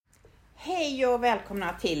Hej och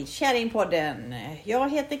välkomna till Kärringpodden. Jag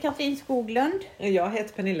heter Katrin Skoglund. Jag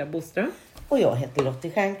heter Pernilla Boström. Och jag heter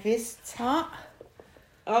Lottie Stjernqvist.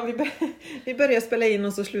 Ja, vi börjar spela in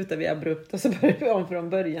och så slutar vi abrupt och så börjar vi om från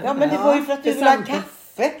början. Ja, men det var ju för att du ville ha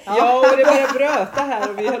kaffe. Ja, och det började bröta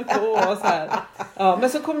här och vi höll på och så här. Ja, men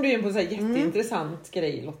så kom du in på en så här jätteintressant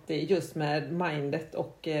grej, Lottie, just med mindet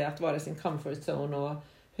och att vara i sin comfort zone och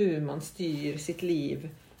hur man styr sitt liv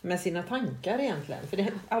med sina tankar egentligen. För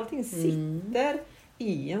allting sitter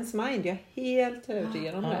i ens mind. Jag är helt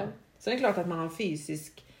övertygad om det. Så det är klart att man har en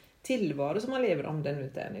fysisk tillvaro som man lever, om den nu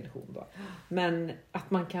inte är en illusion bara. Men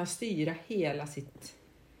att man kan styra hela sitt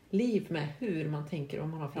liv med hur man tänker och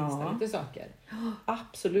man har för inställning till saker.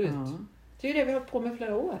 Absolut. Det är ju det vi har hållit på med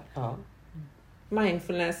flera år. Ja.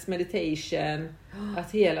 Mindfulness, meditation,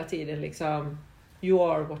 att hela tiden liksom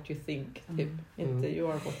you are what you think, typ. Inte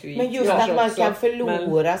you are what you eat. Men just att man kan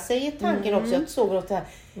förlora sig i tanken också. Jag såg något här,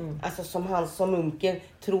 alltså som han som munken,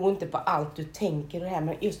 tror inte på allt du tänker och det här,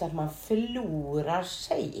 men just att man förlorar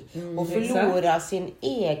sig och förlorar sin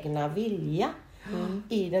egna vilja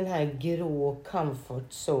i den här grå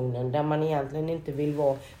comfort zonen där man egentligen inte vill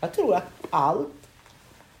vara. Jag tror att allt,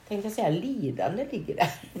 tänkte jag säga, lidande ligger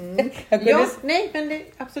där. Ja, nej, men det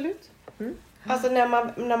absolut. Alltså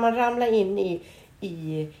när man ramlar in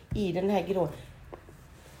i den här grå.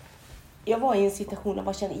 Jag var i en situation där jag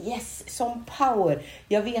bara kände yes, som power.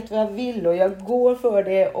 Jag vet vad jag vill och jag går för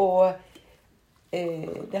det. Och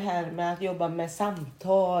det här med att jobba med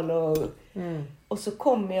samtal. Och så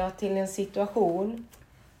kommer jag till en situation.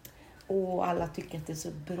 Och alla tycker att det är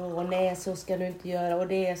så bra. Nej, så ska du inte göra. Och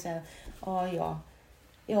det är så här,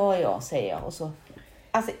 ja, säger jag. Och så,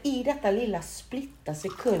 alltså i detta lilla splitta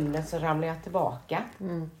sekunden så ramlar jag tillbaka.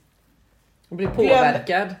 Och blir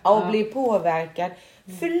påverkad. Och blir påverkad.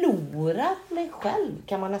 Förlorar mig själv,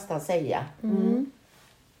 kan man nästan säga.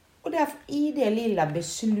 Och därför, i det lilla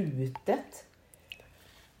beslutet.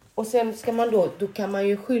 Och sen ska man då kan man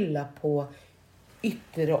ju skylla på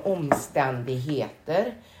yttre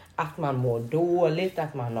omständigheter. Att man mår dåligt,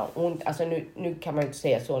 att man har ont. Alltså nu kan man ju inte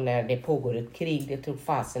säga så när det pågår ett krig. Det tror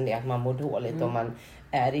fasen det att man mår dåligt om man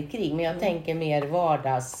är i krig. Men jag tänker mer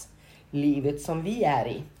vardagslivet som vi är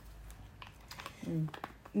i.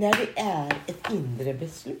 När det är ett inre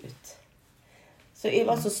beslut. Så det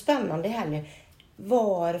var så spännande här nu.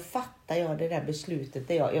 Var fattar jag det där beslutet?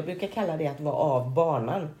 Jag brukar kalla det att vara av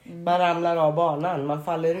banan. Man ramlar av banan. Man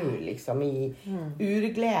faller ur liksom ur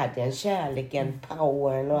glädjen, kärleken,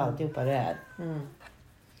 powern och alltihopa det här.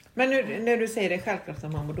 Men nu, när du säger det självklart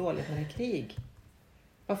att man mår dåligt när det är krig.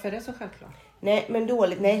 Varför är det så självklart? Nej, men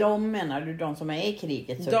dåligt, nej. De menar du, de som är i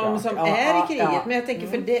kriget? De som är i kriget. Men jag tänker,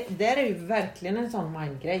 för det där är ju verkligen en sån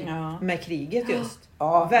mindgrej med kriget just.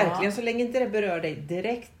 Verkligen, så länge inte det berör dig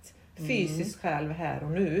direkt fysiskt själv här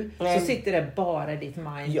och nu, så sitter det bara i ditt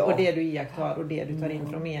mind och det du iakttar och det du tar in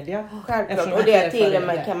från media. Självklart, och det till och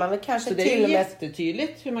med kan man väl kanske så det är ju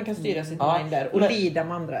jättetydligt hur man kan styra sitt mind där och lida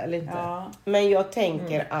med andra eller inte. Men jag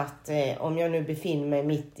tänker att om jag nu befinner mig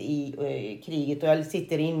mitt i kriget och jag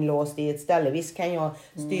sitter inlåst i ett ställe, visst kan jag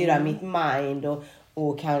styra mitt mind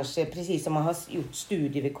och kanske precis som man har gjort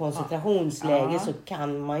studier vid koncentrationsläger så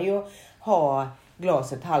kan man ju ha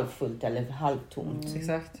glaset halvfullt eller halvtomt.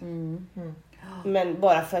 Exakt. Men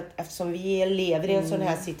bara för att eftersom vi lever i en sån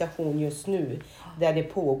här situation just nu där det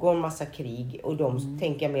pågår massa krig och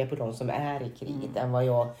tänker mer på de som är i kriget än vad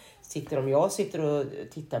jag sitter. Om jag sitter och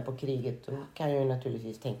tittar på kriget då kan jag ju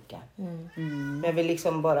naturligtvis tänka. Men jag vill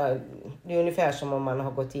liksom bara, det är ungefär som om man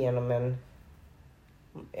har gått igenom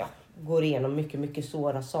går igenom mycket, mycket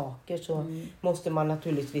svåra saker så måste man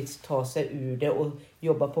naturligtvis ta sig ur det och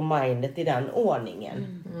jobba på mindet i den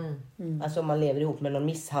ordningen. Alltså om man lever ihop med någon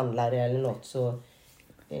misshandlare eller något så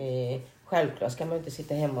självklart ska man inte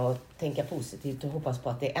sitta hemma och tänka positivt och hoppas på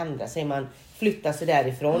att det ändrar sig. Man flyttar sig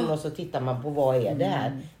därifrån och så tittar man på vad är det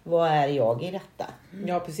här? Vad är jag i detta?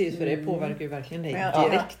 Ja, precis, för det påverkar ju verkligen dig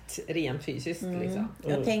direkt, rent fysiskt. Liksom.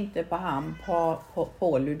 Jag tänkte på han på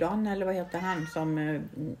Paludan, eller vad heter han som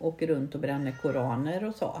åker runt och bränner koraner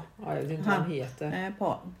och så. Ja, jag vet inte vad han heter.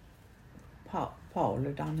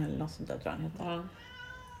 Paludan eller något sånt där tror jag han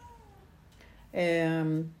heter.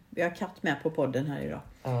 Vi har katt med på podden här idag.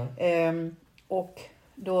 Och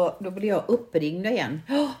då blev jag uppringd igen.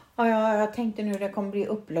 Jag tänkte nu det kommer bli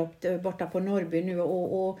upplopp borta på Norrby nu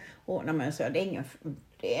och nej, men så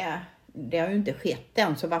det har ju inte skett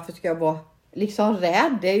än, så varför ska jag vara liksom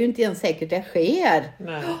rädd? Det är ju inte ens säkert det sker.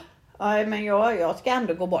 Nej, men jag ska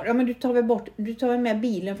ändå gå bort. Ja, men du tar väl med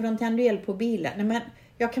bilen för de tänder el på bilen. Nej, men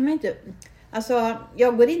jag kan inte. Alltså,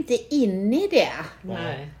 jag går inte in i det.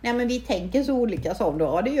 Nej. Nej, men vi tänker så olika som då.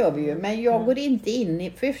 Ja, det gör vi ju. Men jag går inte in i,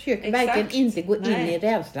 för jag försöker verkligen inte gå in i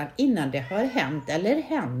rädslan innan det har hänt eller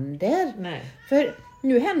händer. Nej. För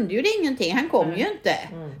nu hände ju det ingenting. Han kom ju inte.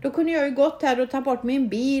 Då kunde jag ju gått här och ta bort min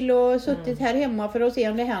bil och suttit här hemma för att se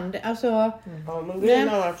om det händer. Alltså, Ja, men det är en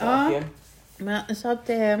annan sak ju. men så att...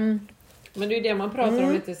 Men det är ju det man pratar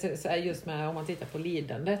om lite så här just med om man tittar på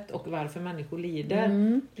lidandet och varför människor lider.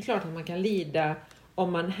 Det är klart att man kan lida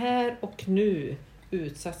om man här och nu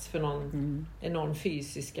utsatts för någon enorm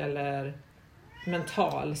fysisk eller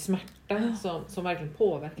mental smärta som verkligen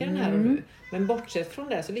påverkar den här och nu. Men bortsett från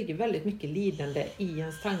det så ligger väldigt mycket lidande i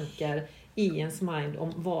ens tankar, i ens mind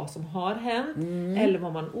om vad som har hänt eller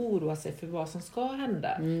vad man oroar sig för vad som ska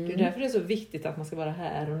hända. Det är därför det är så viktigt att man ska vara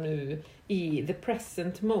här och nu i the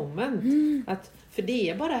present moment. För det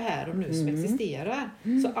är bara här och nu som existerar.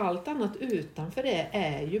 Så allt annat utanför det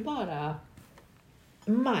är ju bara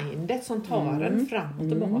mindet som tar en fram och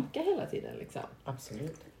tillbaka hela tiden. Liksom.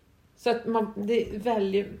 Absolut. Så att man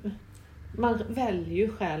väljer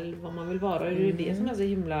ju själv vad man vill vara. Och det är det som är så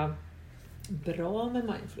himla bra med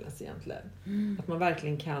mindfulness egentligen. Att man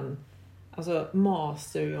verkligen kan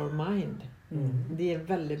master your mind. Det är ett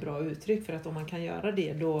väldigt bra uttryck, för att om man kan göra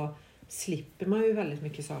det då slipper man ju väldigt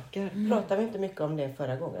mycket saker. Pratade vi inte mycket om det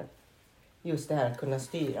förra gången? Just det här att kunna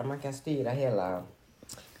styra. Man kan styra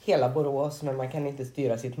hela Borås, men man kan inte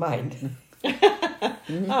styra sitt mind.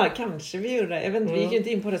 Ja, kanske vi gjorde det. Jag vet inte, vi gick inte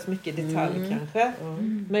in på det så mycket i detalj kanske.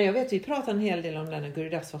 Men jag vet, vi pratade en hel del om det när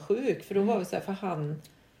Guridas var sjuk. För då var vi så här, för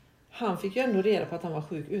han fick ju ändå reda på att han var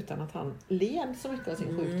sjuk utan att han led så mycket av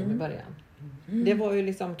sin sjukdom i början. Det var ju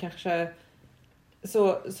liksom kanske...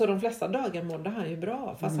 Så de flesta dagar mådde han ju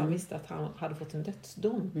bra, fast han visste att han hade fått en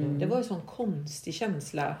dödsdom. Det var ju sån konstig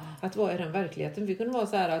känsla att vara i den verkligheten. Vi kunde vara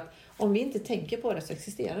så här att om vi inte tänker på det så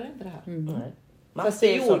existerar inte det här. Fast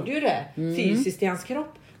det gjorde ju det fysiskt i hans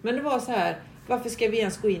kropp. Men det var så här, varför ska vi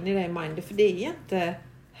ens gå in i det i mindet? För det är inte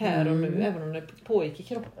här och nu, även om det pågick i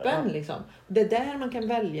kroppen. Liksom. Det är där man kan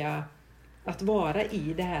välja att vara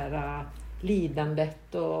i det här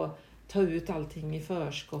lidandet och ta ut allting i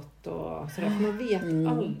förskott och sådär. För man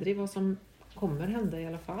vet aldrig vad som kommer hända i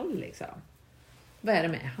alla fall. Liksom. Vad är det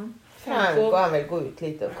med han? Franco, han vill gå ut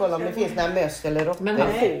lite och kolla om det finns några möss eller råttor. Men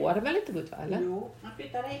han får väl inte gå ut, va? Eller? Jo, man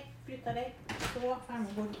flyttar dig. Så fan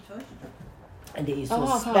går ut först. Det är ju så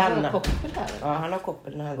Han spännande. har koppel här. Ja, han har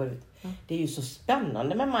koppel när han går ut. Det är ju så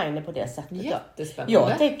spännande med Miner på det sättet. Jättespännande.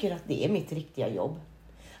 Jag tycker att det är mitt riktiga jobb.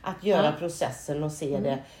 Att göra processen och se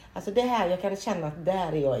det. Alltså det här, jag kan känna att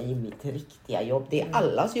där är jag i mitt riktiga jobb. Det är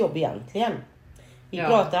allas jobb egentligen. Vi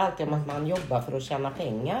pratar alltid om att man jobbar för att tjäna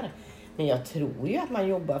pengar. Men jag tror ju att man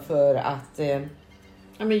jobbar för att...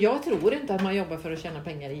 Ja, men jag tror inte att man jobbar för att tjäna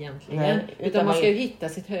pengar egentligen. Nej, utan man ska ju hitta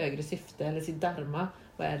sitt högre syfte eller sitt dharma.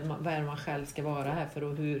 Vad är det man själv ska vara här för,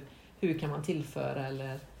 och hur kan man tillföra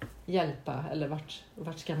eller hjälpa, eller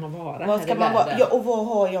vart ska man vara vad här ska i man världen? vara? Och vad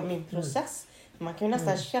har jag min process? Man kan ju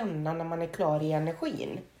nästan känna när man är klar i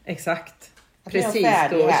energin. Exakt. Att jag är Precis,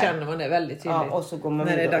 färdig då här. känner man det väldigt tydligt. Ja, och så går man när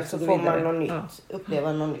det är vidare, dags så att gå får vidare. man något nytt. Ja.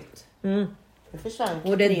 Uppleva något nytt. Det försvann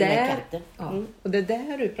Och det Katrin med där, katten. och det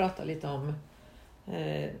där du pratar lite om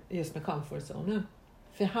just med comfort zonen.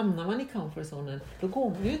 För hamnar man i comfort zonen, då går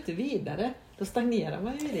man ju inte vidare. Då stagnerar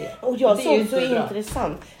man ju i det. Och jag det är ju såg så inte bra.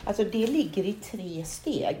 intressant. Alltså det ligger i 3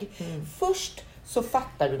 steg. Först så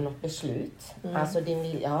fattar du något beslut. Alltså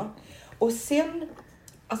och sen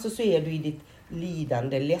alltså så är du i ditt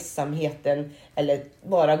lidande, ledsamheten eller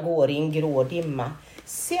bara går i en grå dimma.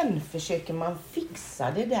 Sen försöker man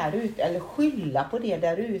fixa det där ute eller skylla på det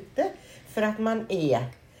där ute för att man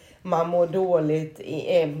mår dåligt,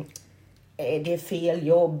 det är fel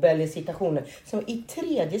jobb eller situationer. Så i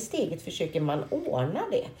 3:e steget försöker man ordna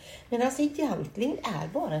det. Men alltså egentligen är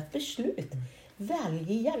bara ett beslut.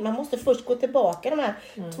 Välj igen. Man måste först gå tillbaka de här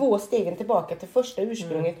 2 stegen tillbaka till första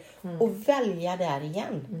ursprunget och välja där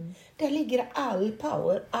igen. Där ligger all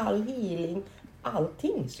power, all healing,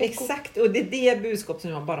 allting. Så Exakt, och det är det budskap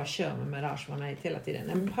som jag bara kör med Rashomanites hela tiden.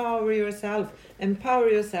 Empower yourself,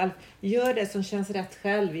 empower yourself. Gör det som känns rätt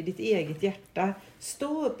själv i ditt eget hjärta.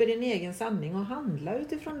 Stå upp i din egen sanning och handla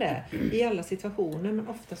utifrån det i alla situationer. Men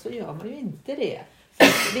ofta så gör man ju inte det.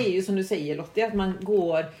 För det är ju som du säger, Lottie, att man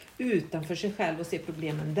går utanför sig själv och ser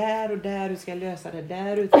problemen där och där. Hur ska jag lösa det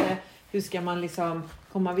där ute? Hur ska man liksom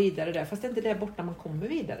komma vidare där? Fast det är inte där borta man kommer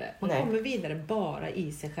vidare. Man kommer vidare bara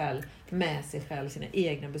i sig själv, med sig själv, sina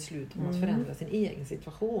egna beslut om att förändra sin egen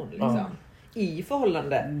situation. Liksom, i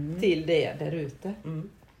förhållande till det där ute.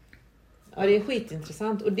 Ja, det är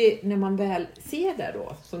skitintressant. Och det, när man väl ser det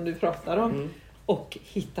då, som du pratar om, och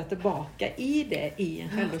hitta tillbaka i det i en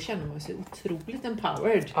själv, då känner man sig otroligt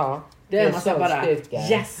empowered. Ja, Det är man så bara, styrka.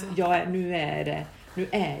 yes, nu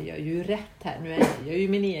är jag ju rätt här. Nu är jag ju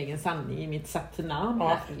min egen sanning i mitt satnam. Ja,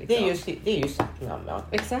 här, liksom. det är ju satnam, ja.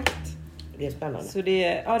 Exakt. Det är spännande. Så det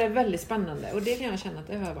är väldigt spännande. Och det kan jag känna att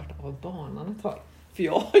det har varit av banan ett tag. För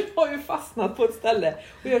jag har ju fastnat på ett ställe.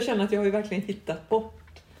 Och jag känner att jag har ju verkligen hittat bort.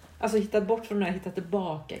 Alltså hittat bort från det här, hittat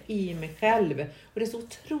tillbaka i mig själv. Och det är så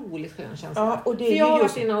otroligt skön känsla. Ja, och det är för jag har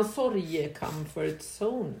just... varit i någon sorge-comfort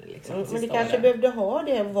zone. Liksom, men du kanske behövde ha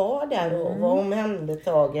det, vara där och vara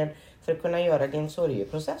omhändertagen för att kunna göra din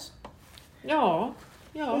sorgeprocess. Ja.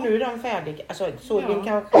 Och nu är den färdig. Alltså sorgen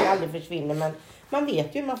kanske aldrig försvinner, men man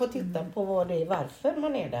vet ju, man får titta på vad det är, varför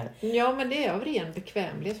man är där. Ja, men det är av ren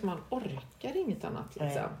bekvämlighet, för man orkar inget annat.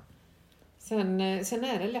 Liksom. Sen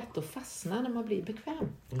är det lätt att fastna när man blir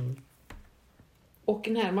bekväm. Och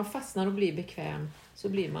när man fastnar och blir bekväm så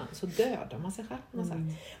dödar man sig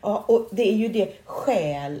själv. Ja, och det är ju det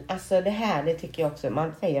alltså det tycker jag också,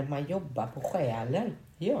 man säger att man jobbar på själen.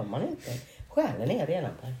 Det gör man inte. Själen är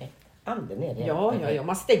redan perfekt. Anden är redan perfekt. Ja,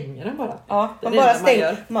 man stänger den bara. Ja, man bara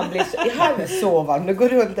stänger. Man blir så halvsovande, går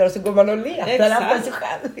runt där och så går man och letar efter sig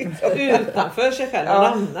själv. Liksom. Utanför sig själv, någon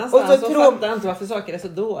annanstans. Och så fattar inte varför saker är så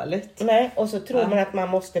dåligt. Nej, och så tror man att man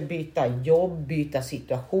måste byta jobb, byta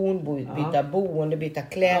situation, byta boende, byta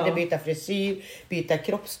kläder, byta frisyr, byta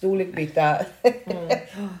kroppsstorlek, byta...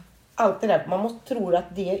 Allt det där. Man måste tro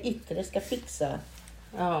att det yttre ska fixa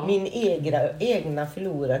min egna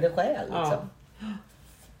förlorade själ. Liksom.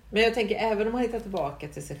 Men jag tänker, även om man hittar tillbaka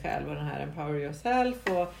till sig själv och den här empower yourself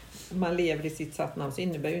och man lever i sitt sattnamn, så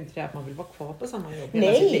innebär ju inte det att man vill vara kvar på samma jobb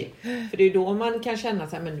hela sitt liv. För det är ju då man kan känna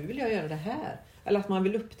så här, men nu vill jag göra det här. Eller att man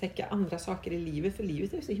vill upptäcka andra saker i livet, för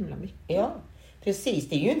livet är så himla mycket. Ja, precis.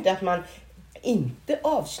 Det är ju inte att man inte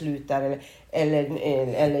avslutar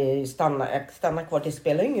eller stannar kvar. Det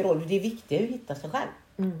spelar ingen roll. Det är viktigt att hitta sig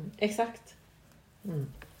själv. Exakt.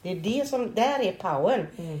 Det är det som, där är powern.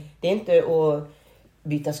 Det är inte att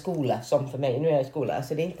byta skola som för mig. Nu är jag i skola.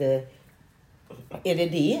 Alltså det är inte... Är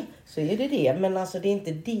det så är det. Men alltså det är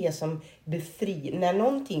inte det som befriar. När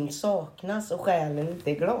någonting saknas och själen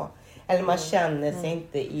inte är glad. Eller man känner sig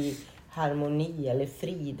inte i harmoni eller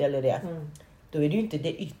frid eller det. Då är det ju inte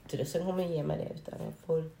det yttre som kommer ge mig det. Utan jag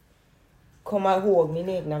får komma ihåg min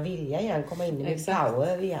egna vilja igen. Komma in i min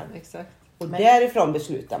power igen. Exakt. Och därifrån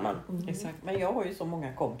beslutar man. Exakt. Men jag har ju så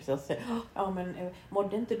många kompisar som säger, men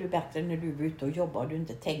mådde inte du bättre när du var ute och jobbade och du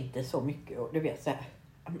inte tänkte så mycket? Och du vet så här,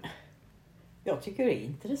 jag tycker det är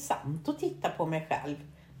intressant att titta på mig själv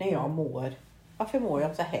när jag mår. Varför mår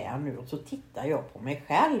jag så här nu? Och så tittar jag på mig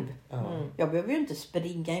själv. Jag behöver ju inte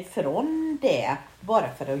springa ifrån det bara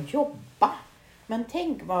för att jobba. Men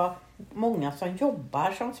tänk vad många som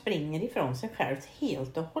jobbar som springer ifrån sig själv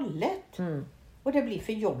helt och hållet. Och det blir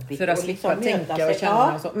för jobbigt. För att och slippa tänka och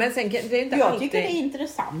känna och så. Men sen, det är inte jag tycker det är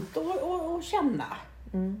intressant att känna.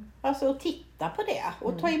 Alltså att titta på det.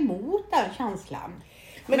 Och ta emot den känslan.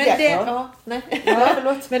 Men det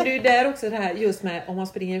är ju där också det här just med om man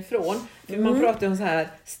springer ifrån. För man pratar ju om så här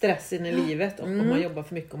stressen i livet. Om man jobbar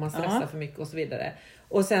för mycket, om man stressar för mycket och så vidare.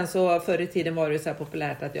 Och sen så förr i tiden var det ju så här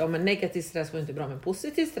populärt att men negativ stress var inte bra, men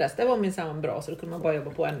positiv stress, det var minsann bra, så då kunde man bara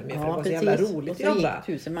jobba på ännu mer för det var så jävla roligt att jobba. Och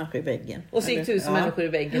så gick 1000 människor i väggen. Och så gick 1000 människor i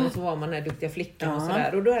väggen och så var man den här duktiga flickan och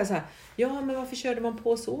sådär. Och då är det så här, men varför körde man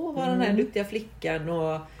på så? Var den här duktiga flickan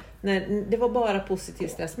och det var bara positiv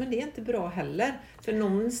stress, men det är inte bra heller. För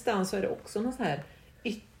någonstans så är det också någon så här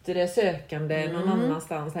yttre sökande någon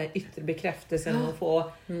annanstans, här yttre bekräftelse och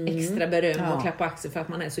få extra beröm och klappa axeln för att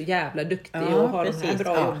man är så jävla duktig och har de här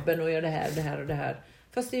bra jobben och gör det här och det här.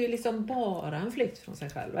 Fast det är ju liksom bara en flykt från sig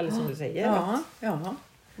själv, eller som du säger. Ja.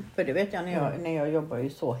 För det vet jag när jag jobbar ju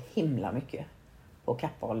så himla mycket på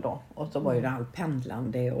Kappahl då. Och så var ju det allt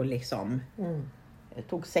pendlande och liksom... Jag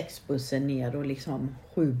tog 6-bussen ner och liksom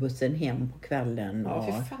 7-bussen hem på kvällen. Och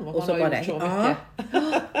så bara så mycket.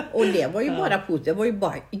 Och det var ju bara positivt. Det var ju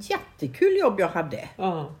bara ett jättekul jobb jag hade.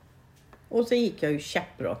 Och så gick jag ju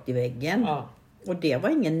käpprakt i väggen. Och det var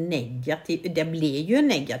ingen negativ. Det blev ju en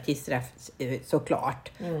negativ stress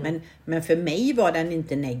såklart. Men för mig var den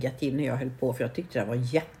inte negativ när jag höll på. För jag tyckte det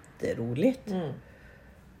var jätteroligt.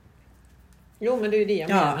 Jo, men det är ju det jag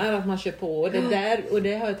menar, att man kör på. Och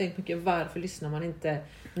det har jag tänkt mycket, varför lyssnar man inte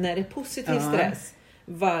när det är positiv stress?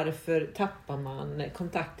 Varför tappar man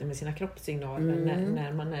kontakten med sina kroppssignaler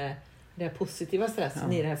när man är den här positiva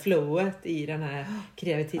stressen, i det här flowet, i den här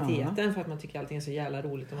kreativiteten, för att man tycker allting är så jävla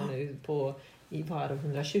roligt och man är på i varv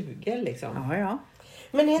 120 liksom.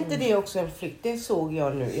 Men är inte det också en flykt? Det såg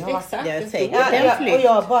jag nu. Jag har varit, Exakt. Jag säger en flykt. och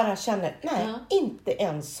jag bara känner, inte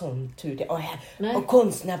en sån tur. Och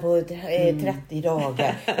konstnär på 30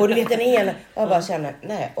 dagar. Och du vet den ena. Jag bara känner,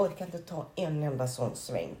 nej, jag orkar inte ta en enda sån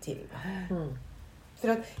sväng till. För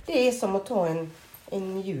att det är som att ta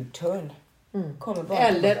en U-turn.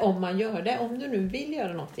 Eller om man gör det, om du nu vill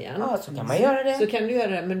göra något igen. Ja, så kan man göra det. Så kan du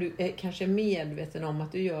göra det, men du är kanske medveten om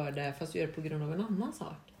att du gör det fast du gör det på grund av en annan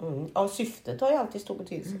sak. Ja, syftet har ju alltid stor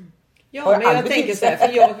betydelse. Ja, men jag tänker så här,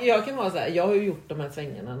 för jag kan vara så här, jag har ju gjort de här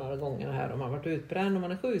svängarna några gånger här, om man har varit utbränd och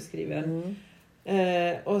man är sjukskriven.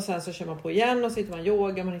 Och sen så kör man på igen och så hittar man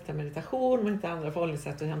yoga, man hittar meditation, man hittar andra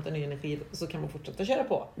förhållningssätt och hämtar ny energi, och så kan man fortsätta köra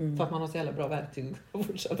på. För att man har så jävla bra verktyg att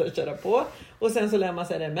fortsätta köra på. Och sen så lär man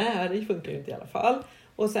sig det med, det funkar ju inte i alla fall.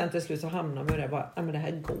 Och sen till slut så hamnar man där bara, men det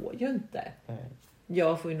här går ju inte.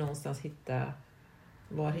 Jag får ju någonstans hittar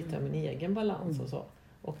jag min egen balans och så.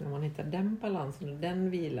 Och när man hittar den balansen och den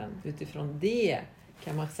vilan, utifrån det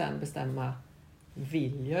kan man sen bestämma,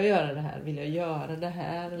 vill jag göra det här? Vill jag göra det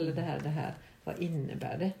här eller det här? Vad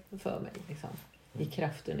innebär det för mig liksom, i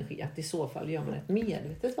kraft och energi? Att i så fall gör man ett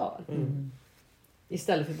medvetet val.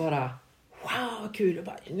 Istället för bara, wow vad kul, och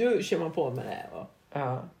bara, nu kör man på med det. Och,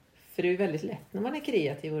 för det är ju väldigt lätt när man är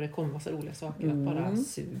kreativ och det kommer massa roliga saker att bara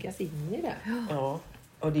sugas in i det. Ja,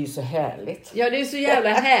 och det är ju så härligt. Ja, det är så jävla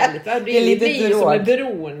härligt. Va? Det är lite vi som är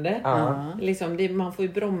beroende. Liksom, man får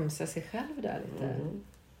ju bromsa sig själv där lite.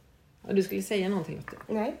 Och du skulle säga någonting åt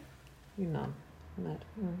det? Nej. Innan.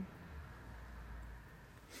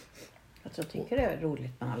 Jag tycker det är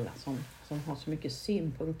roligt med alla som har så mycket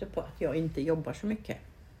synpunkter på att jag inte jobbar så mycket.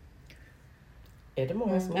 Är det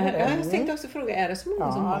många som har det? Jag tänkte också fråga, är det så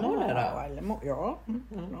många som har det då? Ja.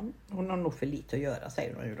 Hon har nog för lite att göra,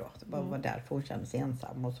 säger hon ju då. Det var därför hon känner sig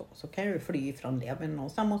ensam och så. Så kan jag ju fly ifrån det, men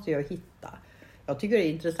någonstans måste jag hitta. Jag tycker det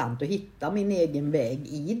är intressant att hitta min egen väg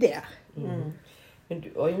i det. Men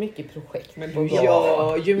du har ju mycket projekt. Men du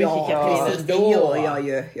gör ju mycket, Katarina. Det gör jag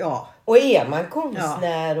ju, ja. Och är man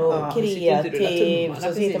konstnär och kreativ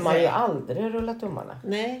så sitter man ju aldrig och rullar tummarna.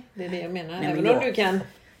 Nej, det är det jag menar. Nej, även men om du kan...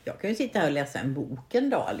 Jag kan ju sitta här och läsa en bok en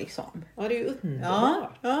dag liksom. Ja, det är ju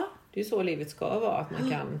underbart. Ja. Det är ju så livet ska vara, att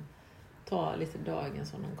man kan ta lite dagen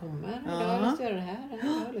som de kommer. Jag har lust att göra det här,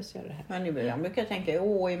 jag har lust att göra det här. Men ibland brukar jag tänka,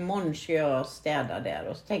 imorgon ska jag städa där.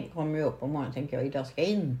 Och så kommer jag upp på morgonen och tänker, idag ska jag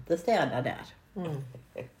inte städa där.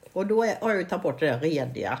 Och då har jag ju tagit bort det där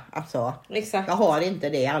rediga. Alltså, exakt. Jag har inte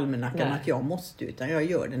det i almanackan att jag måste, utan jag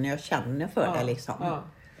gör det när jag känner för det liksom.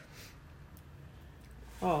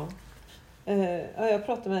 Ja. Jag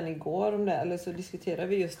pratade med henne igår om det, eller så diskuterade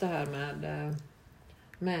vi just det här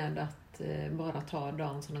med att bara ta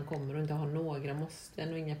dagen som den kommer och inte ha några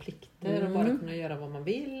måsten och inga plikter och bara kunna göra vad man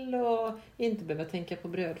vill och inte behöva tänka på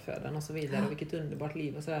brödfödan och så vidare, och vilket underbart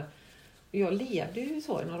liv och så här. Jag levde ju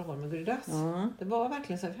så i några år med Guridas. Det var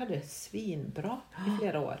verkligen så att vi hade det svinbra i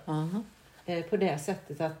flera år. På det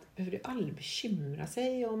sättet att vi behövde aldrig bekymra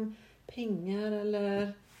sig om pengar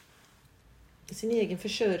eller sin egen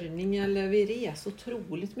försörjning, eller vi reste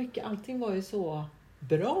otroligt mycket. Allting var ju så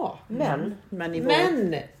bra. Men,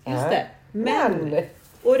 just det. Men.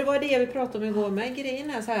 Och det var det vi pratade om igår med. Grejen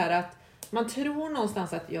är så här att man tror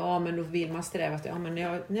någonstans att men då vill man sträva efter, men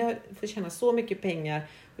när jag får tjäna så mycket pengar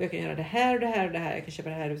och jag kan göra det här och det här och det här, jag kan köpa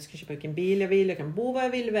det här, jag kan köpa vilken bil jag vill, jag kan bo var jag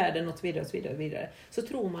vill i världen och så vidare och så vidare och vidare. Så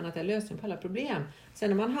tror man att det är lösningen på alla problem. Sen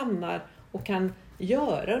när man hamnar och kan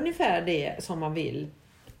göra ungefär det som man vill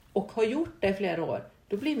och har gjort det i flera år,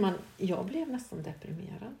 då blir jag blev nästan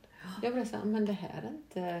deprimerad. Jag blev så här, men det här är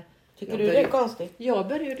inte... Tycker du det är konstigt? Jag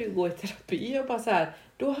började ju gå i terapi och bara så här,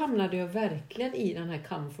 då hamnade jag verkligen i den här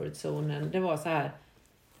comfort zonen. Det var så här,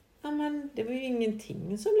 men det var ju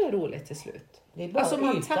ingenting som blev roligt till slut. Det är bara alltså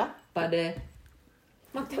man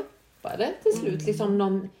tappade till slut liksom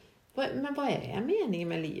men vad är meningen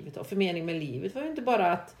med livet då? För meningen med livet var ju inte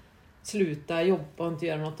bara att sluta jobba och inte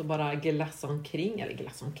göra något och bara glassa omkring.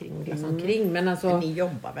 Men alltså... Men ni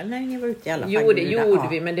jobbar väl när ni var ute i alla fall? Jo, det gjorde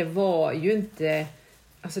vi, men det var ju inte...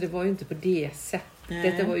 Alltså det var ju inte på det sättet.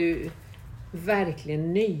 Nej. Det var ju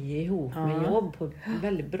verkligen nöje ihop med jobb på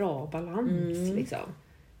väldigt bra balans liksom.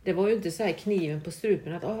 Det var ju inte så här kniven på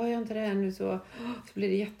strupen att jag gör inte det här nu så blir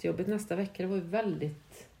det jättejobbigt nästa vecka. Det var ju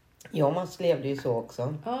väldigt... Ja, man levde ju så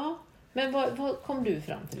också. Ja, men vad kom du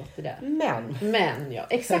fram till det där? Men, ja.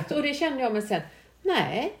 Exakt, och det kände jag, men sen,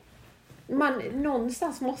 nej.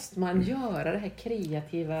 Någonstans måste man göra det här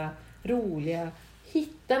kreativa, roliga.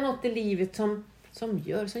 Hitta något i livet som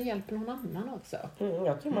hjälper någon annan också.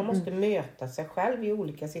 Jag tror man måste möta sig själv i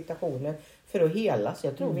olika situationer för att helas.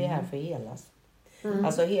 Jag tror vi är här för att helas.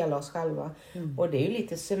 Alltså hela oss själva. Och det är ju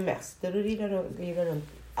lite semester och glida runt.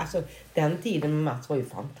 Alltså den tiden med Mats var ju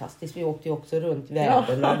fantastisk. Vi åkte ju också runt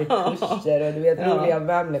världen och hade kurser och du vet roliga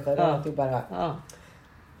människor och allting bara. Ja.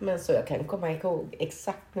 Men så jag kan komma ihåg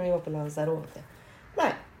exakt när vi var på Lanzarote.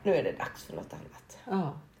 Nej, nu är det dags för något annat.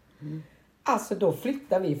 Ja. Alltså då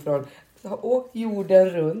flyttar vi från, har åkt jorden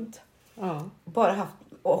runt. Ja. Bara haft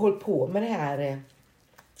och hållit på med det här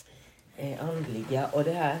andliga och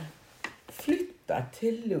det här. Flyttar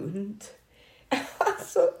till Lund.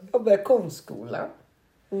 Alltså jag började konstskolan.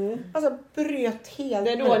 Alltså bröt helt.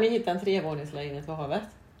 Det är då ni hittade en 3-våningslägenhet på havet?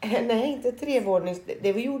 Nej, inte 3-vånings. Det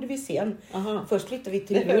gjorde vi sen. Aha. Först flyttade vi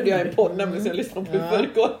till Det Lund. hörde jag i podden men jag lyssnade på i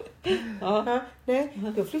förrgår. Ja. Ja, nej,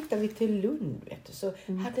 då flyttade vi till Lund. Vet du, så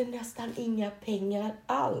hade nästan inga pengar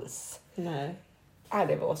alls. Nej. Ja,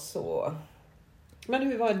 det var så. Men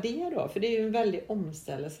hur var det då? För det är ju en väldig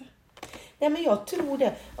omställelse. Nej, men jag tror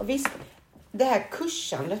det. Och visst, det här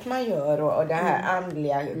kursandet man gör och det här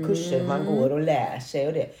andliga kurser man går och lär sig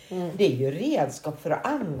och det. Det är ju redskap för att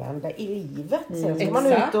använda i livet. Sen ska man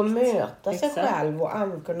ut och möta sig själv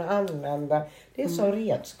och kunna använda. Det är som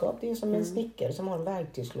redskap. Det är som en snickare som har en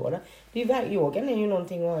verktygslåda. Yogan är ju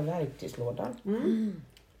någonting att ha i verktygslådan.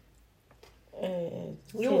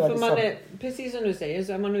 Jo, för man är, precis som du säger,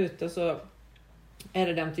 så är man ute och så är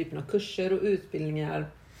det den typen av kurser och utbildningar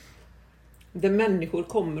där människor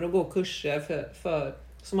kommer och går kurser för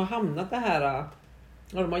som har hamnat det här,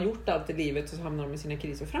 när de har gjort allt i livet och så hamnar de i sina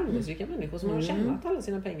kriser. Framgångsrika människor som har tjänat alla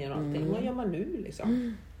sina pengar och allting. Vad gör man nu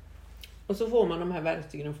liksom? Och så får man de här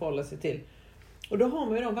verktygen att förhålla sig till. Och då har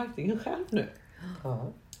man ju de verktygen själv nu. Ja.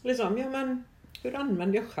 Liksom, ja men hur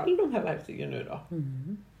använder jag själv de här verktygen nu då?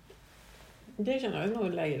 Det känner jag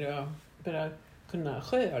nog läge jag börjar kunna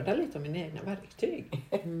skörda lite av mina egna verktyg.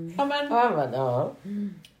 Ja, men,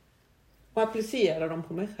 och applicera dem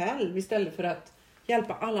på mig själv istället för att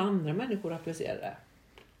hjälpa alla andra människor att applicera det.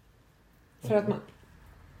 För att man...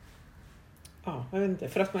 Ja, jag vet inte.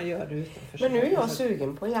 För att man gör det utanför. Men nu är jag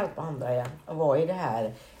sugen på att hjälpa andra igen. Och vad är det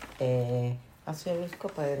här? Alltså jag vill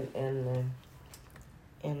skapa en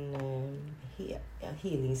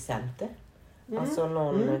healing center. Alltså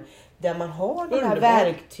någon där man har de här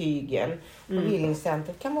verktygen. Och healing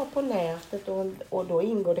center kan vara på nätet och då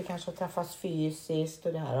ingår det kanske att träffas fysiskt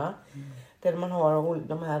och det här. Där man har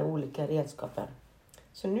de här olika redskapen.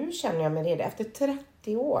 Så nu känner jag mig redo. Efter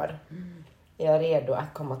 30 år är jag redo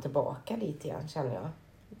att komma tillbaka dit igen, känner jag.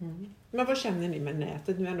 Men vad känner ni med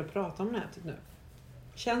nätet? Nu ändå pratar om nätet nu.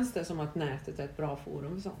 Känns det som att nätet är ett bra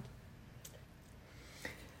forum och sånt?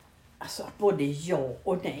 Alltså både ja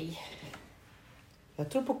och nej. Jag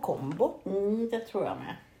tror på kombo. Det tror jag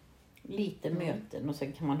med. Lite möten och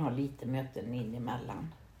sen kan man ha lite möten in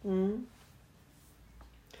emellan.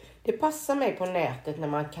 Det passar mig på nätet när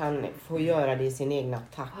man kan få göra det i sin egna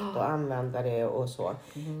takt och använda det och så.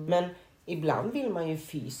 Men ibland vill man ju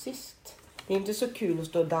fysiskt. Det är inte så kul att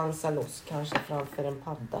stå och dansa loss kanske framför en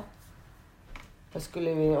padda.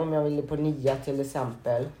 Om jag ville på NIA till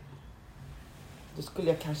exempel. Då skulle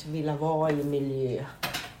jag kanske vilja vara i miljö.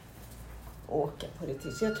 Åka på det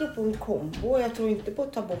till. Så jag tror på en kombo. Jag tror inte på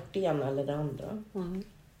att ta bort det ena eller det andra.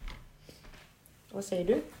 Vad säger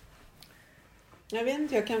du? Jag vet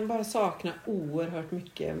inte, jag kan bara sakna oerhört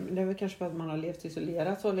mycket. Det är väl kanske för att man har levt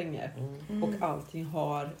isolerat så länge. Och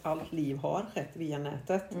allt liv har skett via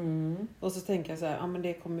nätet. Och så tänker jag så här, ja men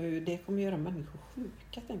det kommer göra människor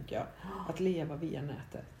sjuka, tänker jag. Att leva via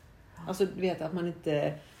nätet. Alltså du vet att man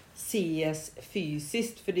inte ses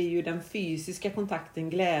fysiskt. För det är ju den fysiska kontakten,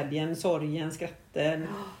 glädjen, sorgen, skratten.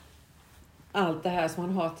 Allt det här som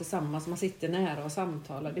man har tillsammans, man sitter nära och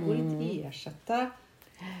samtalar. Det går inte att ersätta.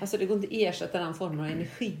 Alltså det går inte att ersätta den formen av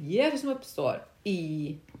energier som uppstår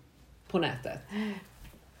på nätet.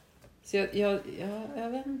 Så jag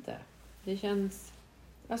vet inte. Det känns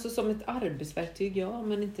alltså som ett arbetsverktyg, ja,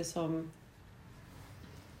 men inte som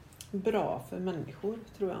bra för människor,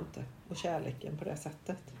 tror jag inte. Och kärleken på det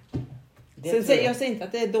sättet. Jag säger inte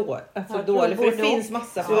att det är dåligt, för det finns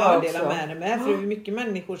massa fördelar med det med. För det är mycket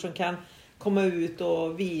människor som kan komma ut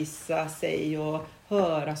och visa sig och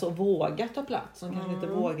höras och våga ta plats som kanske inte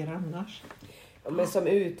vågar annars. Men som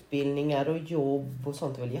utbildningar och jobb och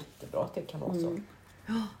sånt är väl jättebra att det kan vara så.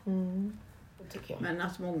 Tycker jag. Men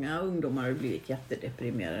alltså många ungdomar har blivit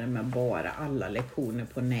jättedeprimerade med bara alla lektioner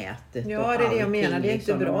på nätet. Ja, det är det jag menar. Det är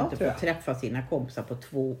inte bra, de har inte fått träffa sina kompisar på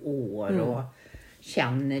 2 år och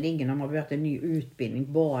känner ingen. De har börjat en ny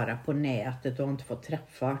utbildning bara på nätet och har inte fått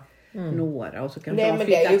träffa några. Och så kan de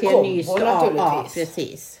flytta till en ny stad. Ja,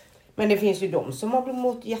 precis. Men det finns ju de som har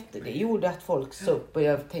blivit det gjorde att folk så upp och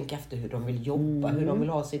jag tänker efter hur de vill jobba, hur de vill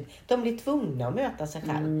ha sitt. De blir tvungna att möta sig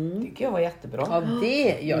själv. Tycker jag var jättebra. Ja,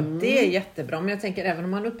 det är jättebra. Men jag tänker även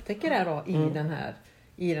om man upptäcker det då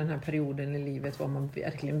i den här perioden i livet vad man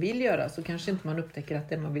verkligen vill göra, så kanske inte man upptäcker att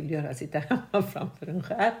det man vill göra sitter hemma framför en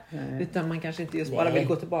skärm. Utan man kanske inte just bara vill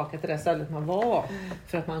gå tillbaka till det stället man var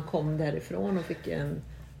för att man kom därifrån och fick en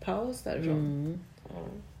paus därifrån.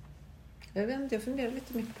 Jag vet inte, jag funderar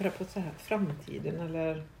lite mycket på det, på så här framtiden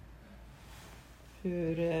eller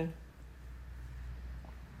hur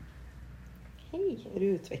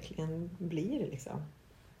utvecklingen blir liksom.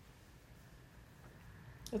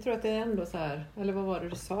 Jag tror att det är ändå så här, eller vad var det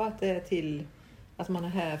du sa, att det är till att man är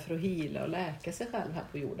här för att hila och läka sig själv här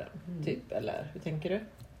på jorden, typ, eller hur tänker du?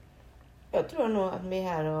 Jag tror nog att vi är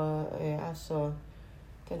här och alltså,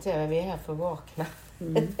 kan inte säga att vi är här för att vakna.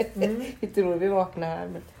 Vi tror vi vaknar här,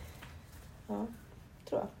 men ja,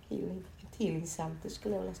 tror jag. Ett healing center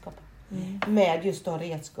skulle jag vilja skapa. Med just de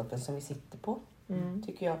redskapen som vi sitter på.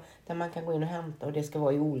 Tycker jag. Där man kan gå in och hämta, och det ska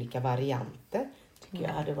vara i olika varianter. Tycker jag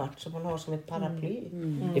hade varit som man har som ett paraply.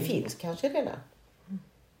 Det finns kanske redan.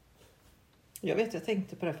 Jag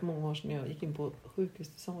tänkte på det för många år sedan när jag gick in på sjukhus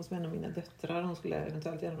tillsammans med en av mina döttrar. De skulle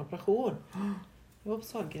eventuellt göra en operation. Jag var på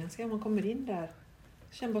Sahlgrenska, man kommer in där.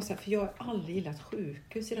 Jag känner bara så här, för jag har aldrig gillat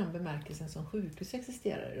sjukhus i den bemärkelsen som sjukhus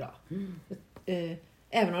existerar idag.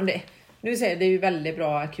 Även om det, nu säger det är ju väldigt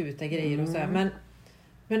bra akuta grejer och så här,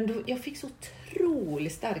 men då, jag fick så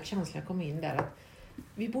otroligt stark känsla när jag kom in där att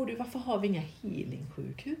varför har vi inga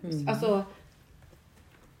healing-sjukhus? Alltså,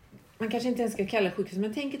 man kanske inte ens ska kalla det sjukhus,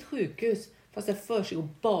 men tänk ett sjukhus fast det för sig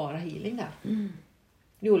bara healing där.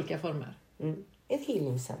 I olika former. Ett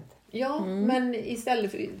healing center. Ja, men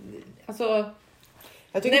istället för, alltså,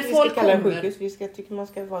 jag tycker inte vi ska kalla det sjukhus, tycker man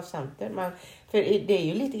ska vara center. För det är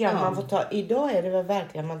ju lite grann man får ta, idag är det väl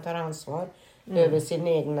verkligen man tar ansvar över sin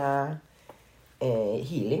egna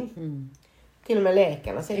healing. Till och med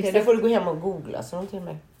läkarna säger det får du gå hem och googla, så de till och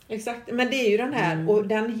med. Exakt, men det är ju den här, och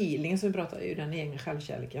den healing som vi pratar är ju den egna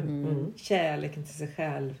självkärleken. Kärleken till sig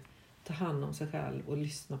själv, ta hand om sig själv och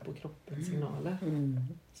lyssna på kroppens signaler.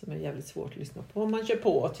 Som är jävligt svårt att lyssna på om man kör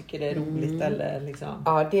på och tycker det är roligt eller liksom.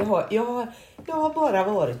 Ja, jag har bara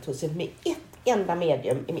varit hos ett enda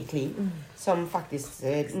medium i mitt liv som faktiskt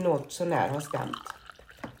något så när har stämt.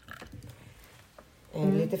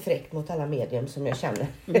 Lite fräckt mot alla medium som jag känner.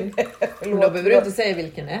 Då behöver du inte säga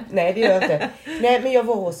vilken är. Nej, det gör jag inte. Nej, men jag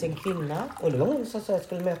var hos en kvinna. Och det var hon som sa att jag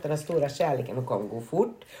skulle möta den stora kärleken och kom gå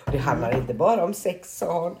fort. Och det handlar inte bara om sex,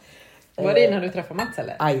 sa hon. Var det innan du träffade Mats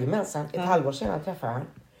eller? Jajamensan, ett halvår sedan jag träffade han.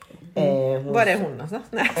 Var är hon alltså?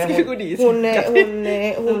 Nej, ska vi gå dit?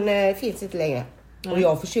 Hon finns inte längre. Och jag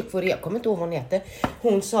har försökt få jag kommer inte ihåg vad hon heter.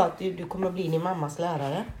 Hon sa att du kommer bli din mammas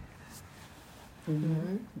lärare.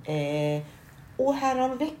 Och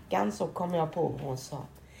härom veckan så kom jag på vad hon sa.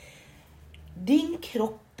 Din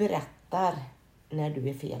kropp berättar när du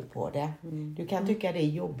är fel på det. Du kan tycka det är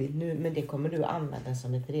jobbigt nu, men det kommer du använda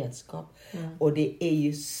som ett redskap. Och det är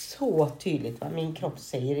ju så tydligt vad min kropp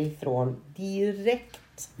säger ifrån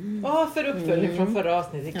direkt. Ja, för uppföljning från förra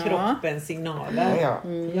avsnittet. Kroppens signaler.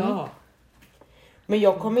 Ja. Men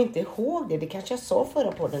jag kommer inte ihåg det. Det kanske jag sa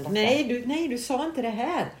förra podden. Nej, du sa inte det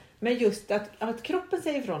här. Men just att kroppen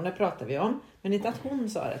säger ifrån, det pratar vi om. Men inte att hon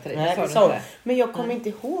sa det till dig. Nej, det sa hon. Men jag kommer inte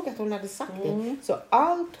ihåg att hon hade sagt det. Så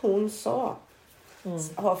allt hon sa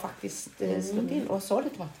har faktiskt slått in. Och sa det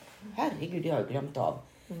till att herregud, jag har glömt av.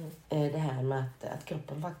 Det här med att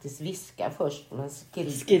kroppen faktiskt viskar först. Men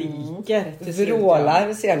skriker.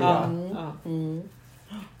 Vrålar sen.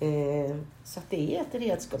 Så att det är ett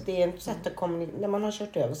redskap. Det är ett sätt att kommunicera. När man har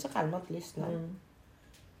kört över så kan man inte lyssna.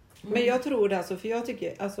 Men jag tror det alltså, för jag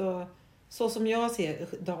tycker alltså, så som jag ser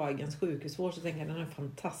dagens sjukhusvård så tänker jag att den är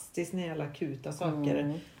fantastisk när det gäller akuta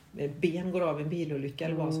saker. Ben går av en bilolycka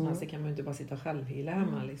eller vad som helst, det kan man ju inte bara sitta och självhila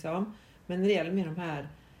hemma liksom. Men när det gäller med de här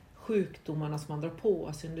sjukdomarna som man drar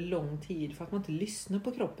på sig under lång tid för att man inte lyssnar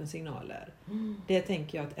på kroppens signaler. Det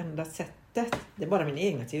tänker jag att enda sättet, det är bara mina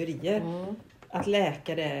egna teorier, att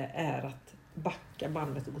läka det är att backa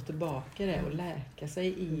bandet och gå tillbaka det och läka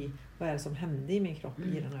sig i vad är det som hände i min kropp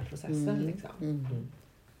i den här processen liksom.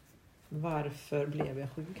 Varför blev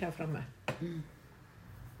jag sjuk här framme?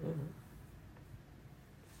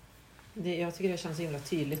 Jag tycker det känns så himla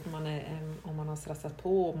tydligt när man om man har stressat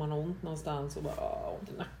på och man har ont någonstans och bara ont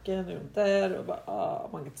i nacken och ont där och bara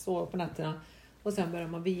man kan inte sova på nätterna. Och sen börjar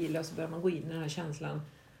man vila och så börjar man gå in i den här känslan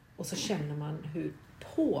och så känner man hur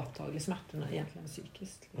påtaglig smärtorna egentligen är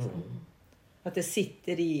psykiskt liksom. Att det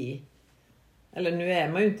sitter i, eller nu är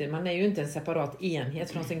man är ju inte en separat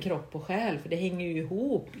enhet från sin kropp och själ, för det hänger ju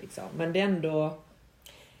ihop liksom. Men det är ändå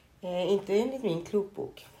inte enligt min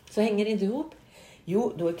klokbok. Så hänger det inte ihop?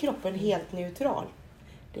 Jo, då är kroppen helt neutral.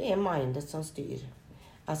 Det är mindet som styr.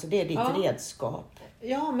 Alltså det är ditt redskap.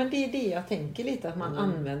 Ja, men det är det jag tänker lite. Att man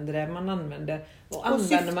använder det. Man använder och Och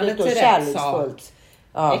använder man det syftet till och rätt sak. kärleksfullt.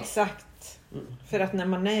 Ja. Exakt. För att när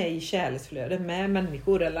man är i kärleksflöde med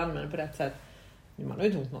människor eller använder på rätt sätt. Man har ju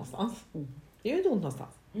inte ont någonstans. Det är ju inte ont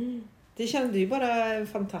någonstans. Det kände ju bara en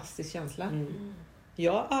fantastisk känsla.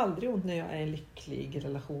 Jag har aldrig ont när jag är i en lycklig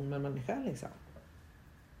relation med en människa liksom.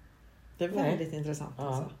 Det är väldigt intressant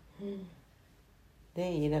alltså. Det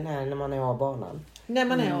är i den här när man är av banan. När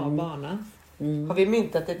man är av banan. Har vi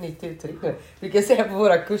myntat ett nytt uttryck nu? Vi kan säga på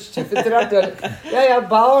våra kurser. För jag är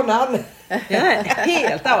banan. Jag är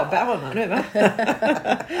helt av banan nu va?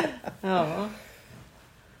 Ja.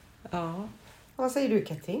 Ja. Vad säger du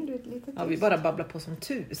Katrin? Du är lite tyst. Ja, vi bara babblar på som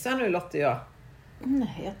tusan nu Lotte och jag.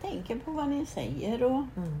 Nej, jag tänker på vad ni säger och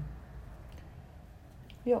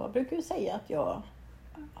jag brukar ju säga att jag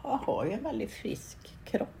har ju en väldigt frisk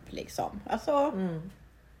kropp liksom. Alltså,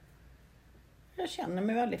 jag känner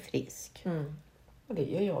mig väldigt frisk. Och det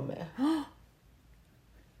gör jag med.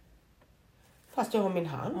 Fast jag har min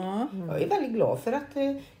hand. Jag är väldigt glad för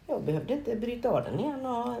att jag behövde inte bryta av den igen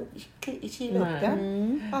och kila upp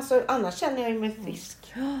den. Alltså, annars känner jag mig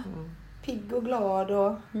frisk. Pigg och glad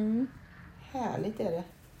och härligt är det.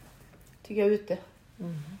 Tycker jag ute.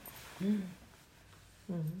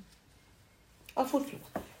 Ja,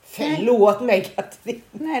 förlåt mig Katrin.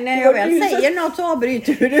 Nej, när jag väl säger något så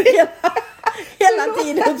avbryter du hela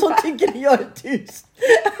tiden så tycker jag är tyst.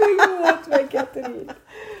 Förlåt mig Katrin.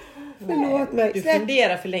 Förlåt mig. Du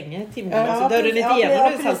funderar för länge Timmy. Så dörren inte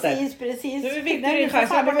igenom nu Salter. Precis. Nu fick du din chans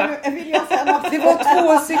borta. Det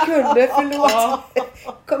var 2 sekunder, förlåt.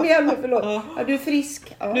 Kom igen nu, förlåt. Ja, du är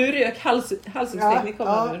frisk. Ja. Nu rök halsutsträckning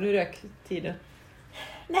kommer nu rök tiden.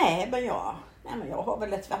 Nej, men jag har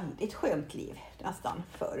väl ett väldigt skönt liv nästan.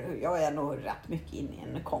 För jag är nog rätt mycket inne i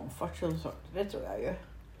en comfort zone. Det tror jag ju.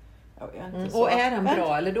 Och är den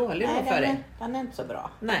bra eller dålig då för dig? Den är inte så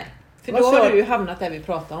bra. Nej, för då har du ju hamnat där vi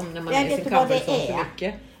pratade om när man är i sin comfort zone för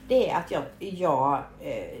mycket. Det är att jag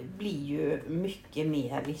blir ju mycket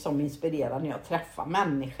mer liksom inspirerad när jag träffar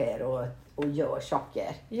människor och gör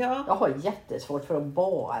saker. Ja. Jag har jättesvårt för att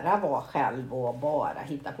bara vara själv och bara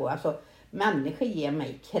hitta på. Alltså, människor ger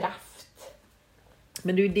mig kraft.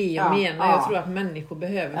 Men det är ju det jag menar. Jag tror att människor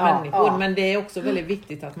behöver människor. Men det är också väldigt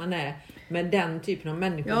viktigt att man är med den typen av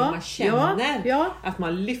människor man känner. Att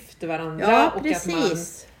man lyfter varandra och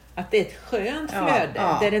att det är ett skönt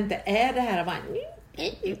flöde. Där det inte är det här bara...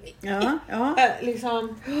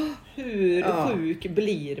 liksom, hur sjuk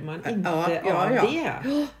blir man inte av det?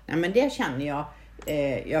 Ja, men det känner jag.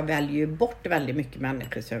 Jag väljer ju bort väldigt mycket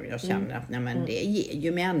människor som jag känner att det ger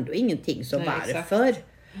ju mig ändå ingenting. Så varför?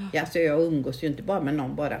 Alltså, jag umgås ju inte bara med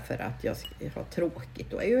någon bara för att jag har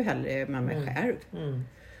tråkigt. Då är jag ju hellre med mig själv.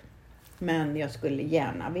 Men jag skulle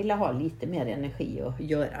gärna vilja ha lite mer energi och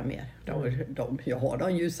göra mer. Jag har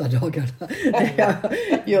de ljusa dagarna. Jag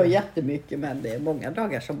gör jättemycket, men det är många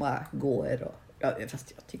dagar som bara går.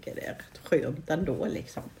 Fast jag tycker det är rätt skönt ändå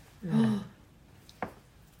liksom.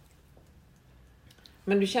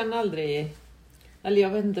 Men du känner aldrig... Eller jag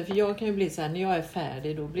vet inte, för jag kan ju bli så här, när jag är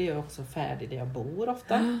färdig, då blir jag också färdig där jag bor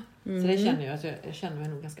ofta. Så det känner jag, att jag känner mig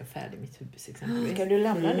nog ganska färdig i mitt hus exempelvis. Ska du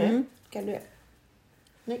lämna nu? Ska du?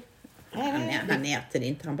 Nej. Han äter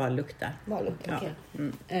inte, han bara luktar. Okay.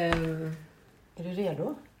 Är du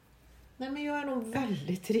redo? Nej, men jag är nog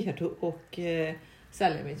väldigt redo att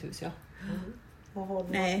sälja mitt hus,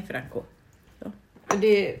 Nej, Franco.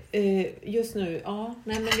 Det, just nu,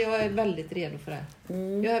 men jag är väldigt redo för det.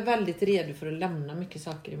 Jag är väldigt redo för att lämna mycket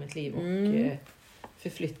saker i mitt liv och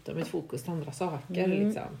förflytta mitt fokus till andra saker.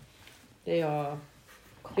 Liksom. Jag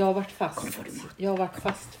har varit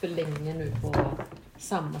fast för länge nu på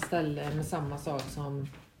samma ställe med samma sak som...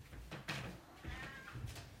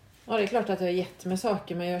 Ja, det är klart att jag har gett mig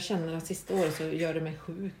saker, men jag känner att sista året så gör det mig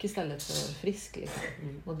sjuk istället för frisk. Liksom.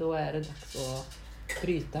 Och då är det dags att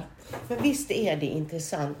bryta. Men visst är det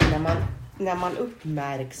intressant när man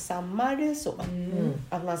uppmärksammar det så.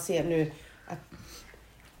 Att man ser nu att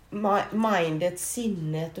mindet,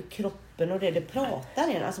 sinnet och kroppen och det pratar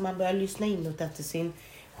igen. Alltså man börjar lyssna inåt efter sin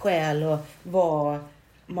själ och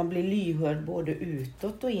man blir lyhörd både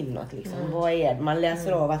utåt och inåt. Liksom. Vad är det? Man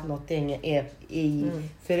läser av att någonting är i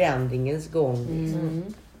förändringens gång.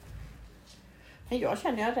 Liksom. Jag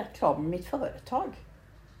känner jag rätt klar med mitt företag.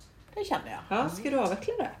 Det känner jag. Ja, ska du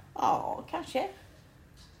avveckla det? Ja, kanske.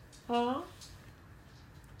 Ja.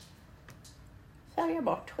 Sälja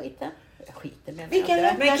bort skiten. Skiten menar Vi kan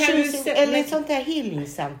eller ett sånt här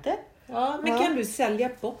healingcenter. Ja, men kan du sälja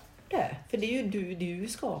bort det? För det är ju du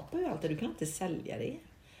skapar ju allt det. Du kan inte sälja det.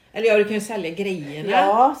 Eller ja, du kan ju sälja grejerna.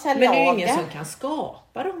 Ja, sälja men det är ju av ingen det. som kan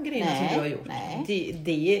skapa de grejerna som du har gjort.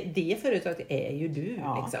 Det företaget är ju du.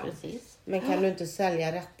 Ja, liksom. precis. Men kan du inte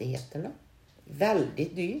sälja rättigheterna?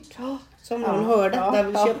 Väldigt dyrt. Ja. Som någon hör detta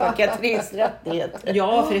vill köpa Katrins rättigheter.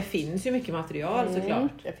 Ja, för det finns ju mycket material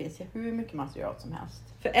såklart. Det finns ju hur mycket material som helst.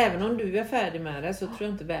 För även om du är färdig med det så tror jag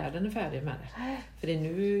inte världen är färdig med det. För det är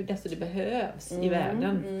nu desto det behövs i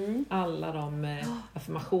världen. Alla de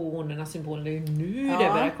affirmationerna, symbolerna, det är ju nu det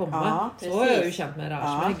börjar komma. Så har jag ju känt med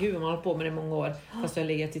Raj. Men gud, man har hållit på med det i många år. Fast jag har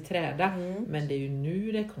legat i träda. Men det är ju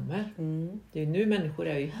nu det kommer. Det är ju nu människor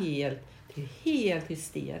är ju helt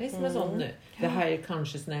hysteriskt med sånt nu. Det här är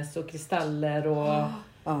consciousness och kristaller och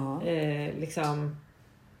liksom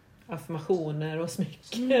affirmationer och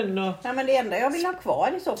smycken. Och... Nej, men det enda jag vill ha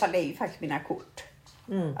kvar i så fall är ju faktiskt mina kort.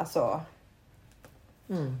 Alltså,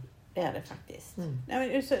 det är det faktiskt.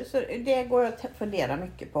 Nej, men så det går jag att fundera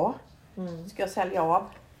mycket på. Ska jag sälja av?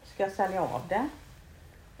 Ska jag sälja av det?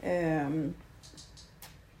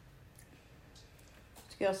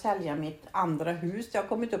 Ska jag sälja mitt andra hus? Det har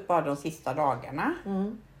kommit upp bara de sista dagarna.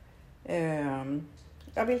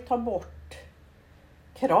 Jag vill ta bort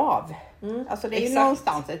krav. Alltså det är ju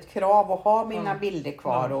någonstans ett krav att ha mina bilder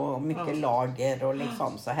kvar och mycket lager och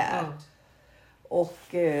liksom så här. Och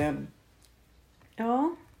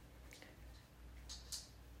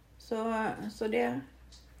så det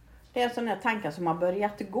är sådana här tankar som har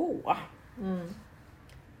börjat gå.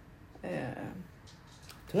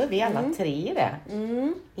 Då är vi alla tre det.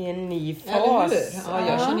 I en ny fas. Eller hur? Ja,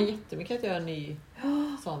 jag känner jättemycket att jag är en ny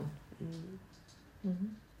sån.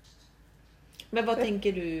 Men vad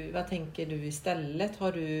tänker du istället?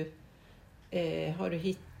 Har du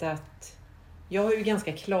hittat... Jag har ju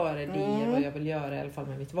ganska klara idéer vad jag vill göra i alla fall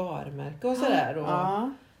med mitt varumärke och sådär.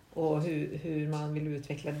 Och hur man vill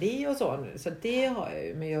utveckla det och så. Så det har jag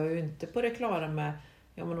ju. Men jag är ju inte på det klara med...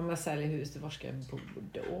 Ja, men om jag säljer huset, var ska jag bo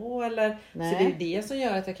då? Eller, så det är ju det som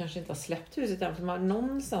gör att jag kanske inte har släppt huset än. För man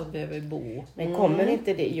någonstans behöver bo. Men kommer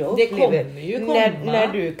inte det? Jag det upplever, kommer ju komma. När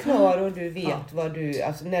du är klar och du vet vad du...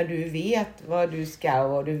 Alltså när du vet vad du ska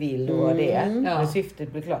och vad du vill och vad det är. När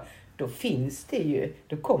syftet blir klart. Då finns det ju.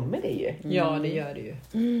 Då kommer det ju. Ja, det gör det ju.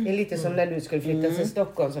 Det är lite som när du skulle flytta till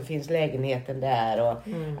Stockholm så finns lägenheten där. Och,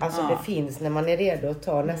 alltså det finns när man är redo att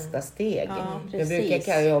ta nästa steg. Jag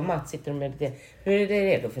brukar jag och Mats sitter och mediterar. Nu är det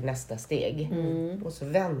redo för nästa steg. Och så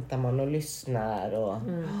väntar man och lyssnar. Och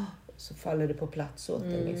så faller det på plats åt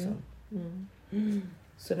en liksom.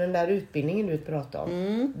 Så den där utbildningen du pratade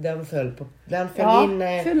om, den föll in.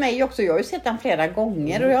 För mig också. Jag har ju sett den flera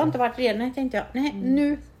gånger och jag har inte varit redan. Jag tänkte,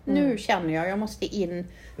 nu känner jag måste in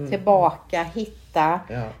tillbaka,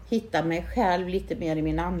 hitta mig själv lite mer i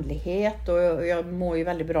min andlighet. Och jag mår ju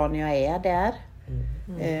väldigt bra när jag är där.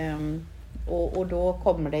 Och då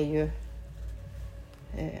kommer det ju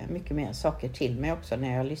mycket mer saker till mig också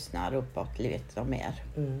när jag lyssnar uppåt lite mer.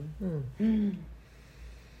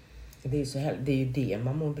 Det är ju det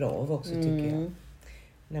man mår bra av också tycker jag.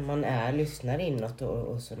 När man lyssnar inåt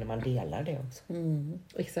och så när man delar det också.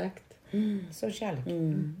 Exakt. Så kärlek.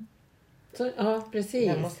 Så, ja, precis.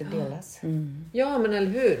 Den måste delas. Ja, men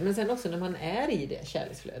eller hur? Men sen också när man är i det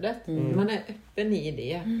kärleksflödet. När man är öppen i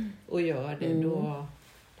det och gör det, då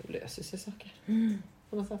löser sig saker.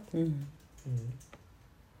 På något sätt.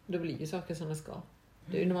 Då blir ju saker som det ska.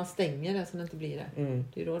 Det är ju när man stänger det som det inte blir det.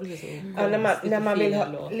 Det är då det blir så när man vill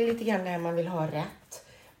ha, lite grann när man vill ha rätt.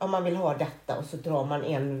 Om man vill ha detta och så drar man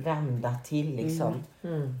en vända till liksom.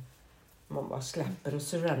 Man bara släpper och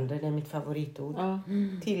surrender, det är mitt favoritord.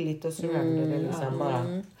 Tillit och surrender, det är liksom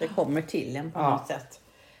bara... Det kommer till en på något sätt.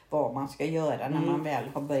 Vad man ska göra när man väl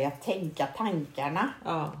har börjat tänka tankarna.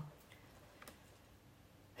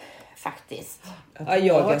 Faktiskt. Ja,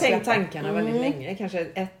 jag har tänkt tankarna väldigt länge. Kanske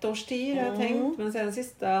 1 års tid har jag tänkt. Men sen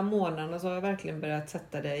sista månaderna så har jag verkligen börjat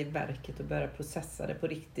sätta det i verket och börja processa det på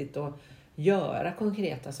riktigt. Och göra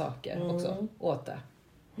konkreta saker också åt det.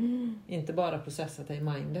 Inte bara processa det i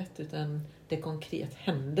mindet utan det konkret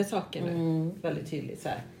händer saker nu. Väldigt tydligt så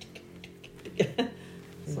här.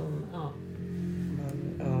 Som,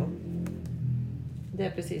 Det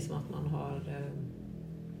är precis som att man har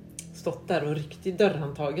stått där och ryckt i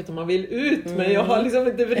dörrhandtaget och man vill ut. Men jag har liksom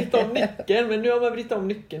inte vritt om nyckeln. Men nu har man vritt om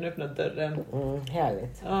nyckeln och öppnat dörren.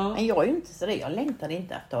 Härligt. Ja. Men jag är ju inte så det. Jag längtar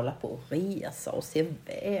inte efter att hålla på och resa och se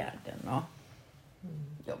världen. Och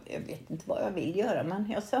jag vet inte vad jag vill göra.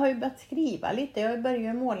 Men jag har ju börjat skriva lite. Jag började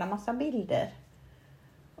ju måla massa bilder.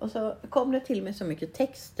 Och så kom det till mig så mycket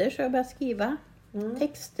texter så jag började skriva.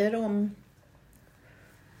 Texter om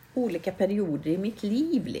olika perioder i mitt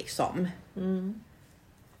liv liksom.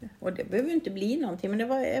 Och det behöver inte bli någonting, men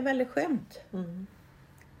det är väldigt skönt.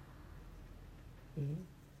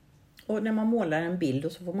 Och när man målar en bild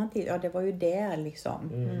och så får man till, ja det var ju där liksom.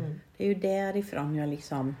 Det är ju därifrån jag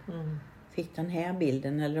liksom fick den här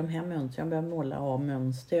bilden eller de här mönstren. Jag började måla av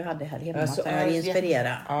mönster jag hade här hemma som jag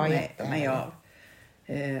inspirerade mig av.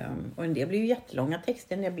 Och en del blir ju jättelånga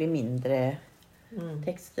texter, en del blir mindre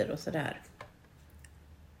texter och sådär.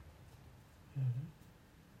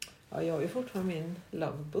 Ja, jag har ju fortfarande min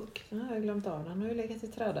lovebook. Den har jag glömt av. Den har ju legat i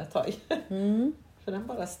träda ett tag. För den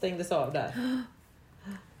bara stängdes av där.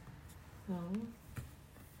 Ja.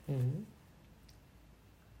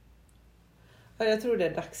 Ja, jag tror det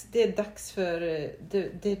är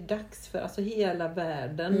dags för alltså hela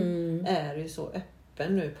världen är ju så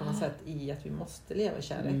öppen nu på något sätt i att vi måste leva i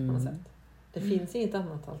kärlek på något sätt. Det finns inget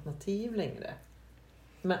annat alternativ längre.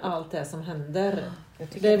 Med allt det som händer.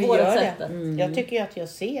 Det är vårt sätt. Jag tycker att jag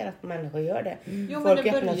ser att människor gör det. Jo, men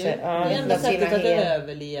det börjar ju. Det är enda sättet att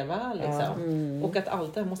överleva. Liksom. Och att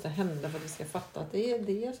allt det här måste hända för att vi ska fatta att det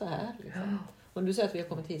är så här. Liksom. Om du säger att vi har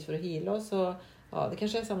kommit hit för att heala oss, så ja, det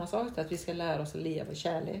kanske är samma sak. Att vi ska lära oss att leva i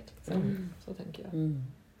kärlek. Liksom. Så tänker jag.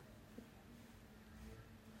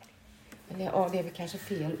 Ja, det är väl kanske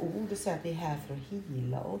fel ord att säga att vi är här för att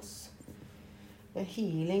heala oss. Men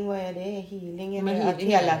healing, vad är det? Healing är, men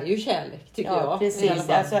healing är ju kärlek, tycker jag. Precis.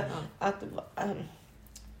 Alltså, att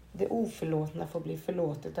det oförlåtna får bli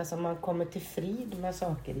förlåtet. Alltså man kommer till frid med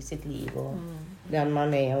saker i sitt liv. Och den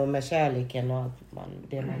man är och med kärleken och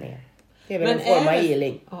det man är. Det är väl en form av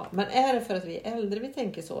healing. Ja, men är det för att vi är äldre vi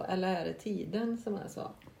tänker så? Eller är det tiden som är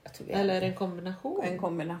så? Eller är det en kombination? En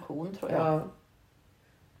kombination tror jag.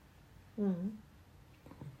 Ja.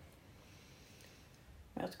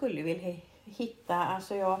 Jag skulle vilja hitta,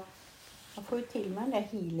 alltså jag får ju till mig den där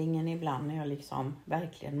healingen ibland när jag liksom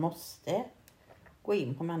verkligen måste gå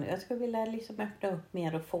in på människor. Jag skulle vilja liksom öppna upp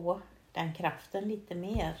mer och få den kraften lite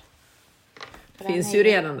mer. Det finns ju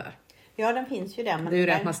redan där. Ja, den finns ju där. Men det är ju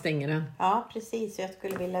rätt att man stänger den. Ja, precis. Jag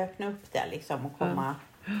skulle vilja öppna upp det liksom och komma.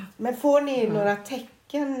 Men får ni några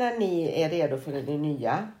tecken när ni är redo för det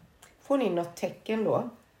nya? Får ni något tecken då?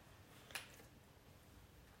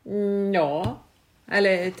 Ja.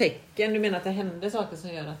 Eller tecken, du menar att det händer saker som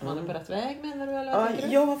gör att man är på rätt väg, menar du? Eller ja,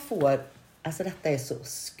 jag får, alltså detta är så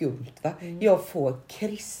skumt va? Jag får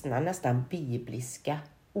kristna, nästan bibliska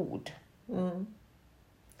ord.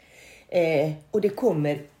 Och det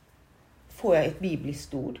får jag ett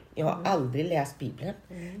bibliskt ord. Jag har aldrig läst Bibeln.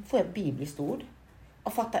 Får jag ett bibliskt ord.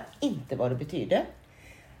 Jag fattar inte vad det betyder.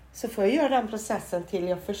 Så får jag göra den processen till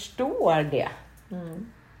jag förstår det.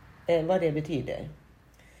 Vad det betyder.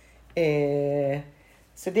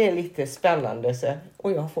 Så det är lite spännande.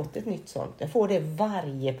 Och jag har fått ett nytt sånt. Jag får det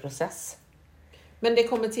varje process. Men det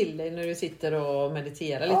kommer till dig när du sitter och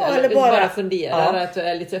mediterar lite? Ja, eller bara funderar att du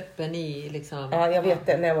är lite öppen i liksom... Ja, jag vet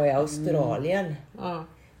det. När jag var i Australien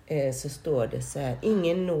så står det så här: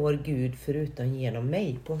 ingen når Gud förutom genom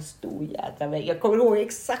mig, på en stor jädra väg. Jag kommer ihåg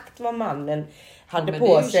exakt vad mannen hade på sig.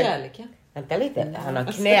 Men det är ju kärleken. Vänta lite. Han har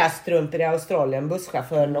knästrumpor i Australien,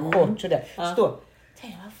 busschauffören och shorts och det. Står.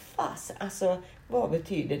 Alltså, vad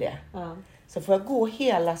betyder det? Så får jag gå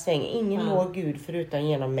hela svängen. Ingen når Gud förutom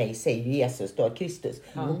genom mig, säger Jesus då, Kristus.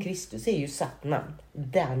 Och Kristus är ju satt namn.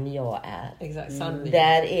 Den jag är. Exakt, sanning.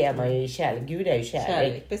 Där är man ju kärlek. Gud är ju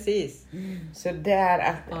kärlek. Precis. Så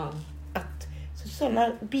där så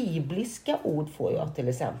sådana bibliska ord får jag till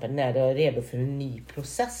exempel när jag är redo för en ny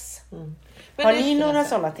process. Har ni några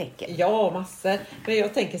sådana tecken? Ja, massor. Men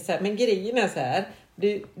jag tänker så här, men grejen är så här.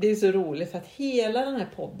 Det är så roligt för att hela den här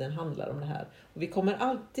podden handlar om det här. Och vi kommer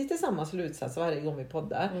alltid till samma slutsats varje gång vi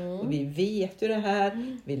poddar. Och vi vet ju det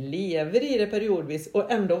här. Vi lever i det periodvis.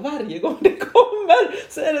 Och ändå varje gång det kommer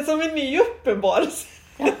så är det som en ny uppenbarelse.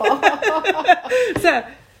 Så här,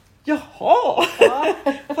 jaha!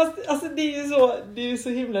 Fast alltså, det är ju så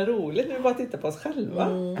himla roligt när vi bara tittar på oss själva.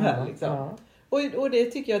 Här, liksom. Och det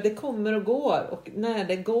tycker jag, det kommer och går. Och när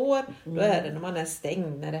det går, då är det när man är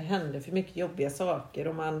stängd. När det händer för mycket jobbiga saker.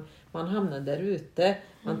 Och man hamnar där ute.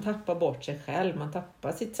 Man tappar bort sig själv. Man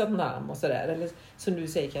tappar sitt namn och sådär. Eller som du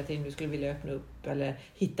säger Katrin, du skulle vilja öppna upp. Eller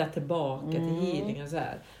hitta tillbaka till healing och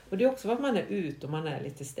sådär. Och det är också för att man är ute och man är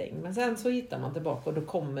lite stängd. Men sen så hittar man tillbaka och då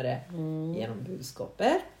kommer det genom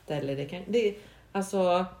budskapet. Eller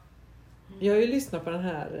alltså... Jag har ju lyssnat på den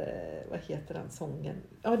här, vad heter den sången?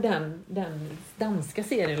 Ja, den danska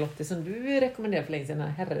serien Lottie som du rekommenderar för länge sedan,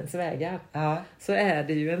 Herrens vägar. Ja. Så är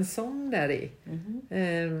det ju en sång där i.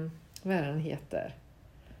 Vad är den heter?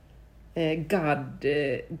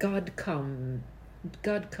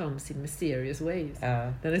 God comes in mysterious ways.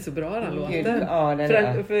 Ja. Den är så bra den låten. Ja,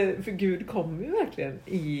 för Gud kommer ju verkligen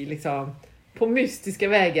i liksom på mystiska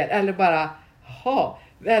vägar. Eller bara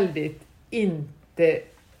väldigt inte...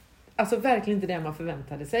 alltså verkligen inte det man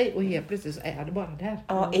förväntade sig. Och helt plötsligt så är det bara där.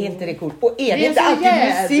 Ja, är inte det coolt? Och är det är inte så alltid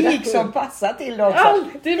jädra musik som coolt. passar till det också?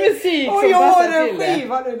 Alltid musik Och som jag har passar en till det.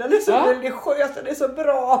 skiva nu, den är så religiös och det är så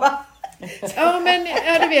bra va? Ja, men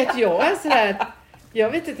du vet, jag är sådär... Jag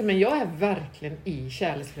vet inte, men jag är verkligen i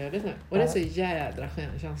kärleksflödet nu. Och det är så jädra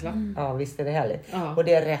skön känsla. Ja, visst är det härligt. Ja. Och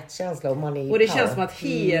det är rätt känsla och man är i Och det power. känns som att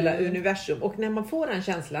hela universum... Och när man får den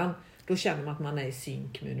känslan, då känner man att man är i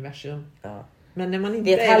synk med universum. Ja. Men när man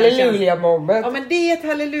inte Det är ett i den halleluja moment. Ja, men det är ett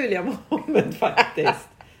halleluja moment faktiskt.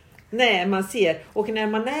 Nej, man ser. Och när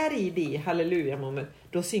man är i det halleluja moment,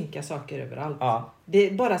 då synkar saker överallt. Ja. Det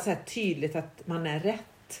är bara så här tydligt att man är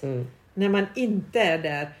rätt. När man inte är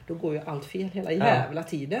där, då går ju allt fel hela jävla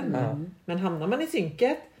tiden. Men hamnar man i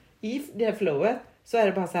synket, i det här flowet, så är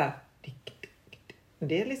det bara så här.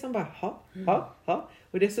 Det är liksom bara ha.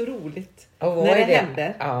 Och det är så roligt Och när är det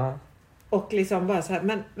händer. Ja. Och liksom bara så här,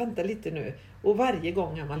 men vänta lite nu. Och varje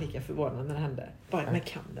gång är man lika förvånad när det händer. Bara, men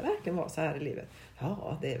kan det verkligen vara så här i livet?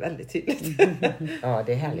 Ja, det är väldigt tydligt. Ja,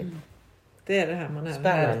 det är härligt. Det är det här man är.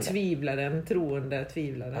 Spännande. Den här tvivlaren, troende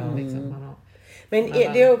tvivlaren. Liksom, man har. Men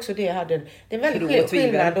det är också det jag hade. Det är Tro väldigt och tvivel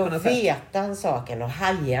skillnad på att något sätt. veta en sak än att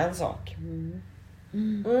haja en sak.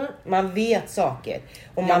 Man vet saker.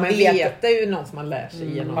 Och Ja, man men vet är ju något som man lär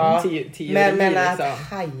sig genom teori. men att liksom.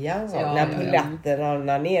 haja en sak. Ja, när ja. polletten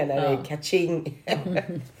ramlar ner. När det är kaching.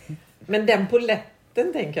 Men den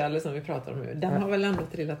poletten tänker jag, som vi pratar om nu. Den har väl ändå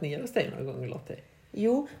trillat ner hos dig några gånger, Lottie?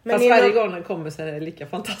 Jo, men Fast varje gång den kommer så är det lika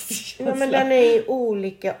fantastisk känsla. Ja, men den är i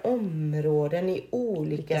olika områden, i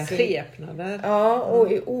olika skepnader. Ja,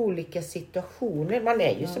 och i olika situationer. Man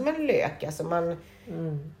är ju som en lök. Alltså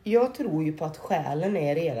jag tror ju på att själen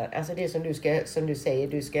är redan, alltså det som du säger,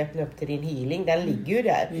 du ska öppna upp till din healing, den ligger ju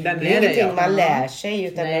där. Den det är är ingenting det, man lär sig,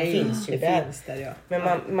 utan den finns ju det där. finns där, ja.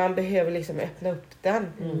 Men man behöver liksom öppna upp den.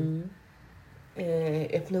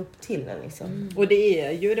 Öppna upp till den liksom. Och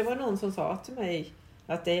det var någon som sa till mig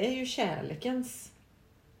att det är ju kärlekens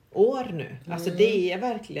år nu. Alltså det är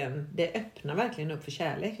verkligen, det öppnar verkligen upp för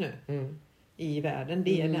kärlek nu i världen.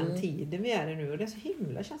 Det är den tiden vi är i nu, och det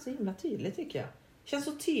är känns så himla tydligt tycker jag. Det känns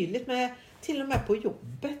så tydligt med, till och med på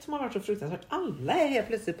jobbet som har varit så fruktansvärt. Alla är helt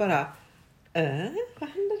plötsligt bara, vad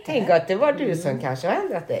händer här? Tänk att det var du som kanske har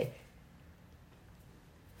ändrat dig.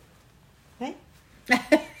 Nej.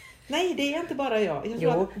 Nej, det är inte bara jag.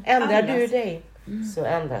 Jo, ändrar du dig så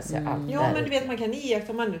ändrar sig allt. Ja, men du vet, man kan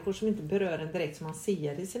iaktta människor som inte berör en direkt, som man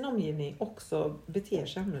ser i sin omgivning, också beter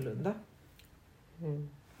sig annorlunda.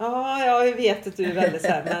 Ja, jag vet att du är väldigt så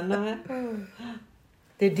här, men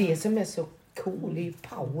det är det som är så cool, det är ju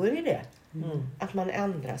power i det. Att man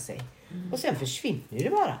ändrar sig. Och sen försvinner det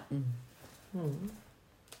bara.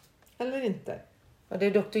 Eller inte. Och det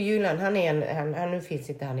är Dr. Julian, han nu finns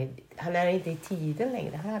inte, han är inte i tiden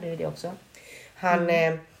längre. Han hade ju det också. Han,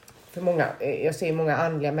 för många, jag ser många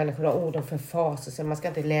andliga människor, de förfasar sig. Man ska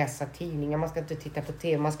inte läsa tidningar, man ska inte titta på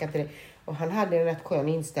tv, man ska inte... Och han hade en rätt skön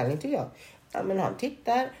inställning tycker jag. Ja, men han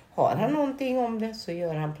tittar, har han någonting om det så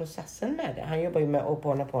gör han processen med det. Han jobbar ju med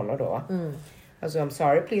Ho'oponopono då. Alltså, I'm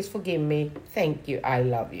sorry, please forgive me, thank you, I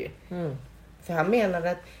love you. För han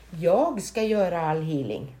menade att jag ska göra all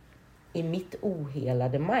healing i mitt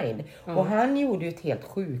ohelade mind. Och han gjorde ju ett helt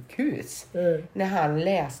sjukhus. När han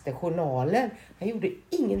läste journalen. Han gjorde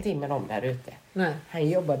ingenting med dem där ute. Nej. Han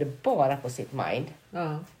jobbade bara på sitt mind.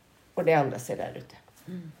 Ja. Och det andra sig där ute.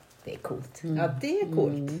 Det är coolt. Ja, det är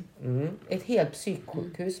coolt. Ett helt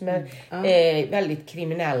psyksjukhus med väldigt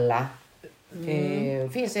kriminella.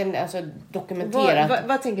 Finns en dokumenterat.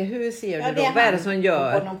 Vad tänker hur ser du Ja, då? Vad är det som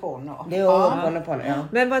gör? Det är Ho'oponopono, ja.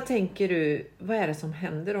 Men vad tänker du, vad är det som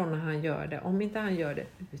händer då när han gör det? Om inte han gör det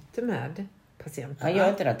ute med patienterna. Han gör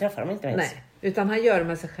inte det, träffar dem inte ens. Nej, utan han gör det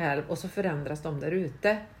med sig själv och så förändras de där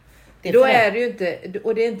ute. Det Då är det ju inte,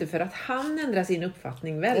 och det är inte för att han ändrar sin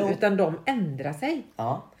uppfattning väl, Jo. utan de ändrar sig.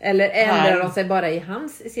 Ja. Eller ändrar Han- de sig bara i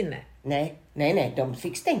hans sinne? Nej, de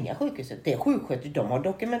fick stänga sjukhuset. Det är sjuksköterskor, de har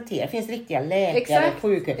dokumenterat. Det finns riktiga läkare, Exakt,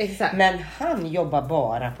 sjuksköterskor. exakt. Men han jobbar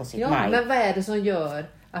bara på sitt Ja, mind. men vad är det som gör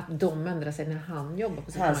att de ändrar sig när han jobbar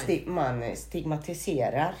på sitt mind? Man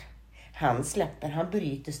stigmatiserar. Han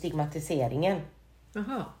bryter stigmatiseringen.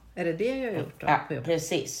 Jaha, är det det jag har gjort då? Ja, på jobbet?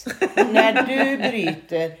 precis. När du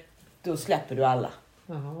bryter, då släpper du alla.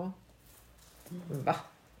 Jaha. Va?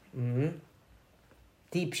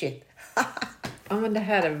 Deep shit. Ja, men det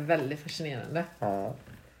här är väldigt fascinerande. Ja.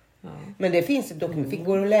 Men det finns ett dokument. Fick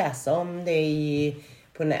gå och läsa om det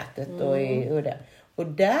på nätet och det. Och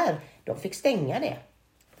där, de fick stänga det.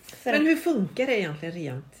 Men hur funkar det egentligen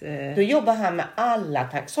rent? Då jobbar han med alla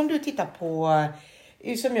tack. Som du tittar på,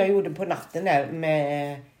 som jag gjorde på natten där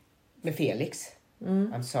med Felix.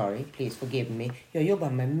 I'm sorry, please forgive me. Jag jobbar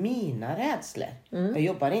med mina rädslor. Jag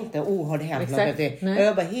jobbar inte, har det hänt Exakt. något? Nej. Jag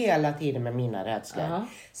jobbar hela tiden med mina rädslor. Ja.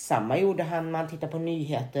 Samma gjorde han, man tittar på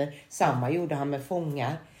nyheter. Samma gjorde han med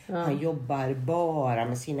fångar. Han jobbar bara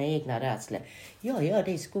med sina egna rädslor. Jag gör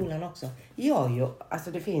det i skolan också.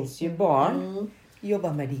 Alltså det finns ju barn.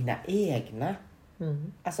 Jobba med dina egna.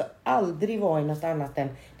 Alltså aldrig vara i något annat än,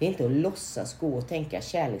 det är inte att låtsas gå och tänka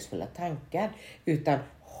kärleksfulla tankar, utan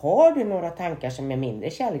har du några tankar som är mindre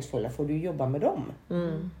kärleksfulla får du jobba med dem.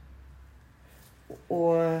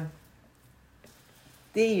 Och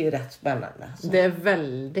det är ju rätt spännande. Alltså. Det är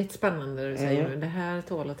väldigt spännande det du säger nu. Det här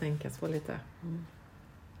tål att tänkas på lite.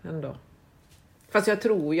 Ändå. Fast jag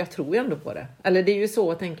tror ändå på det. Eller det är ju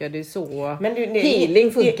så, tänker jag, det är så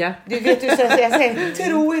healing funkar. Du vet, jag säger,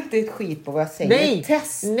 tro inte ett skit på vad jag säger. Nej,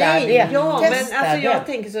 testa nej, det. ja, Testa men alltså det. jag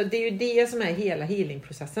tänker så, det är ju det som är hela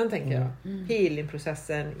healingprocessen, tänker jag.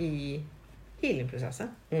 Healingprocessen i healingprocessen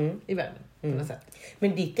i världen, på något sätt.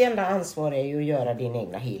 Men ditt enda ansvar är ju att göra din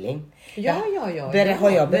egna healing. Ja. Har jag Men det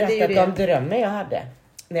är ju berättat om det. drömmen jag hade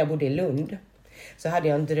när jag bodde i Lund? Så hade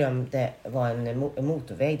jag en dröm, det var en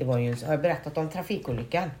motorväg. Det var ju, har jag berättat om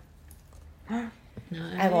trafikolyckan?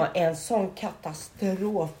 Det var en sån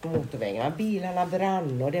katastrof på motorvägarna. Bilarna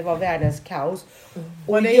brann och det var världens kaos.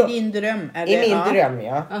 Och det är din dröm? Eller? I min dröm,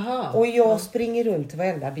 ja. Aha. Och jag springer runt till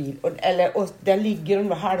varenda bil. Och där ligger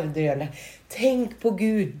de halvdöende. Tänk på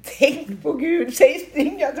Gud, tänk på Gud.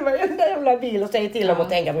 Springer jag till varenda jävla bil och säger till dem att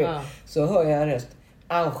tänka på Gud. Så hör jag en röst.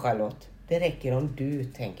 Ann-Charlotte, det räcker om du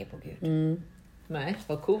tänker på Gud. Nej,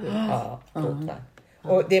 vad coolt. Ja, coolt va?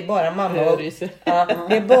 Och det är bara mamma och,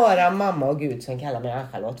 det är bara mamma och Gud som kallar mig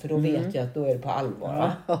Ann-Charlotte. För då vet jag att då är det på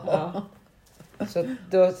allvar. Så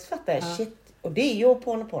då fattar jag, shit. Och det är ju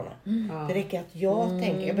på. Det räcker att jag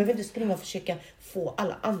tänker. Jag behöver inte springa och försöka få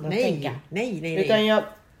alla andra att tänka. Nej. Utan jag,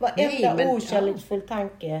 varenda okärleksfull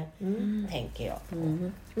tanke tänker jag på.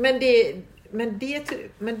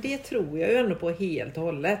 Men det tror jag ju ändå på helt och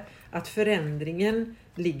hållet. Att förändringen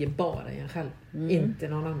ligger bara i en själv. Inte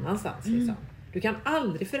någon annanstans liksom. Du kan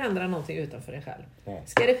aldrig förändra någonting utanför dig själv. Nej.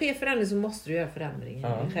 Ska det ske förändring så måste du göra förändringen i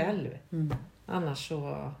dig själv. Annars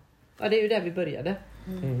så... Ja, det är ju där vi började.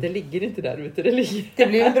 Det ligger inte där ute. Det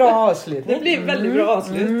blir en bra avslutning. Det blir en väldigt bra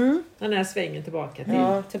avslut. Den här svängen tillbaka till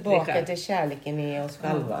dig själv. Till kärleken i oss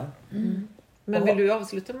själva. Men vill du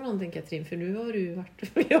avsluta med någonting, Katrin? För nu har du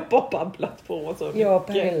varit... Vi har bara babblat på så mycket. Ja,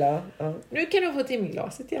 Pernilla. Ja. Nu kan du få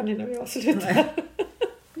timglaset igen innan vi avslutar.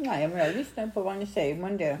 Nej, men jag lyssnar på vad ni säger.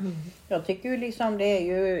 Men det, jag tycker ju liksom det är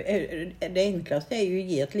ju... Det enklaste är ju att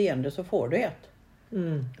ge ett leende så får du ett.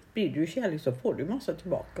 Blir du kärlek så får du massa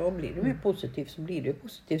tillbaka. Och blir du mer positiv så blir du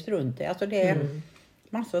positivt runt det. Alltså det är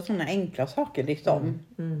massa sådana enkla saker liksom.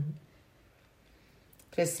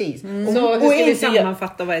 Precis. Så hur ska vi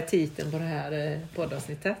sammanfatta, vad är titeln på det här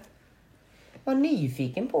poddavsnittet? Var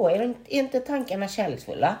nyfiken på, är inte tankarna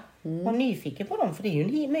kärleksfulla? Var nyfiken på dem, för det är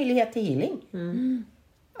ju en möjlighet till healing.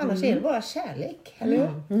 Annars är det bara kärlek,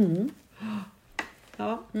 eller hur?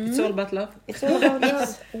 Ja, it's all about love. It's all about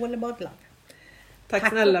love. All about love. Tack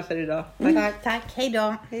snälla för idag. Tack. Hej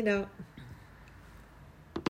då. Hej då.